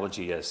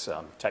 technology as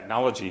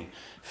technology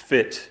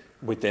fit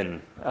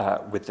within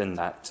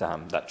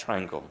that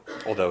triangle.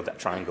 Although that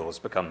triangle has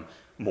become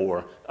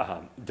more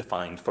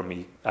defined for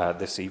me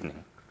this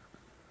evening.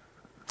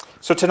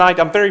 So tonight,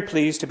 I'm very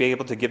pleased to be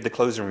able to give the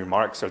closing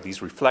remarks or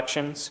these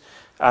reflections,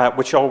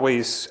 which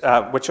always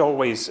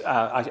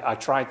I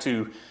try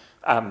to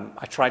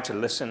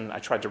listen, I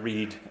try to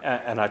read,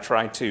 and I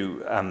try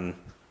to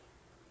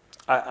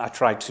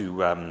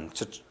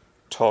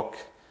talk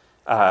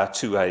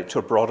to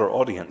a broader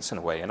audience in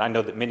a way. And I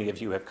know that many of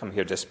you have come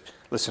here just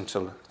listen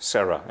to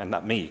Sarah and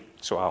not me.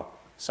 So I'll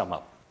sum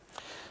up.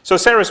 So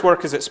Sarah's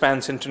work as it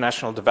spans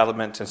international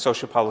development and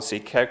social policy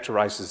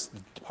characterizes the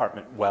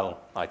department well,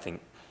 I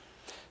think.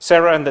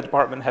 Sarah and the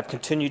department have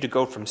continued to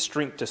go from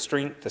strength to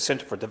strength. The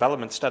Center for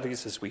Development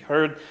Studies, as we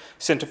heard,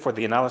 Center for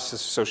the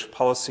Analysis of Social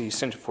Policy,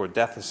 Center for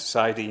Death and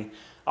Society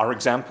are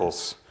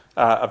examples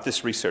of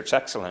this research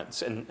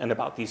excellence and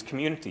about these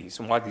communities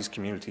and why these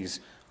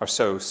communities are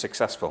so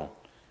successful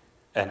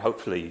and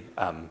hopefully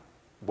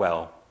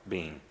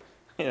well-being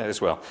as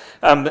well.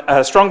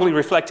 Strongly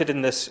reflected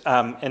in this,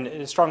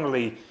 and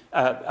strongly,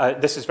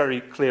 this is very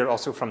clear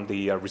also from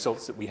the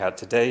results that we had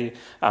today,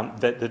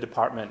 that the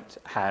department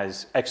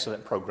has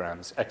excellent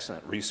programs,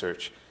 excellent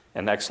research,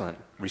 and excellent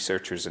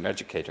researchers and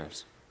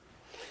educators.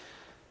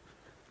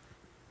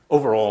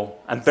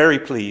 Overall, I'm very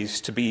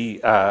pleased to be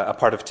a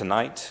part of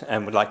tonight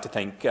and would like to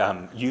thank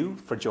you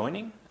for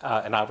joining,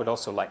 and I would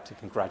also like to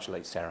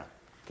congratulate Sarah.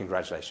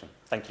 Congratulations.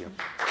 Thank you.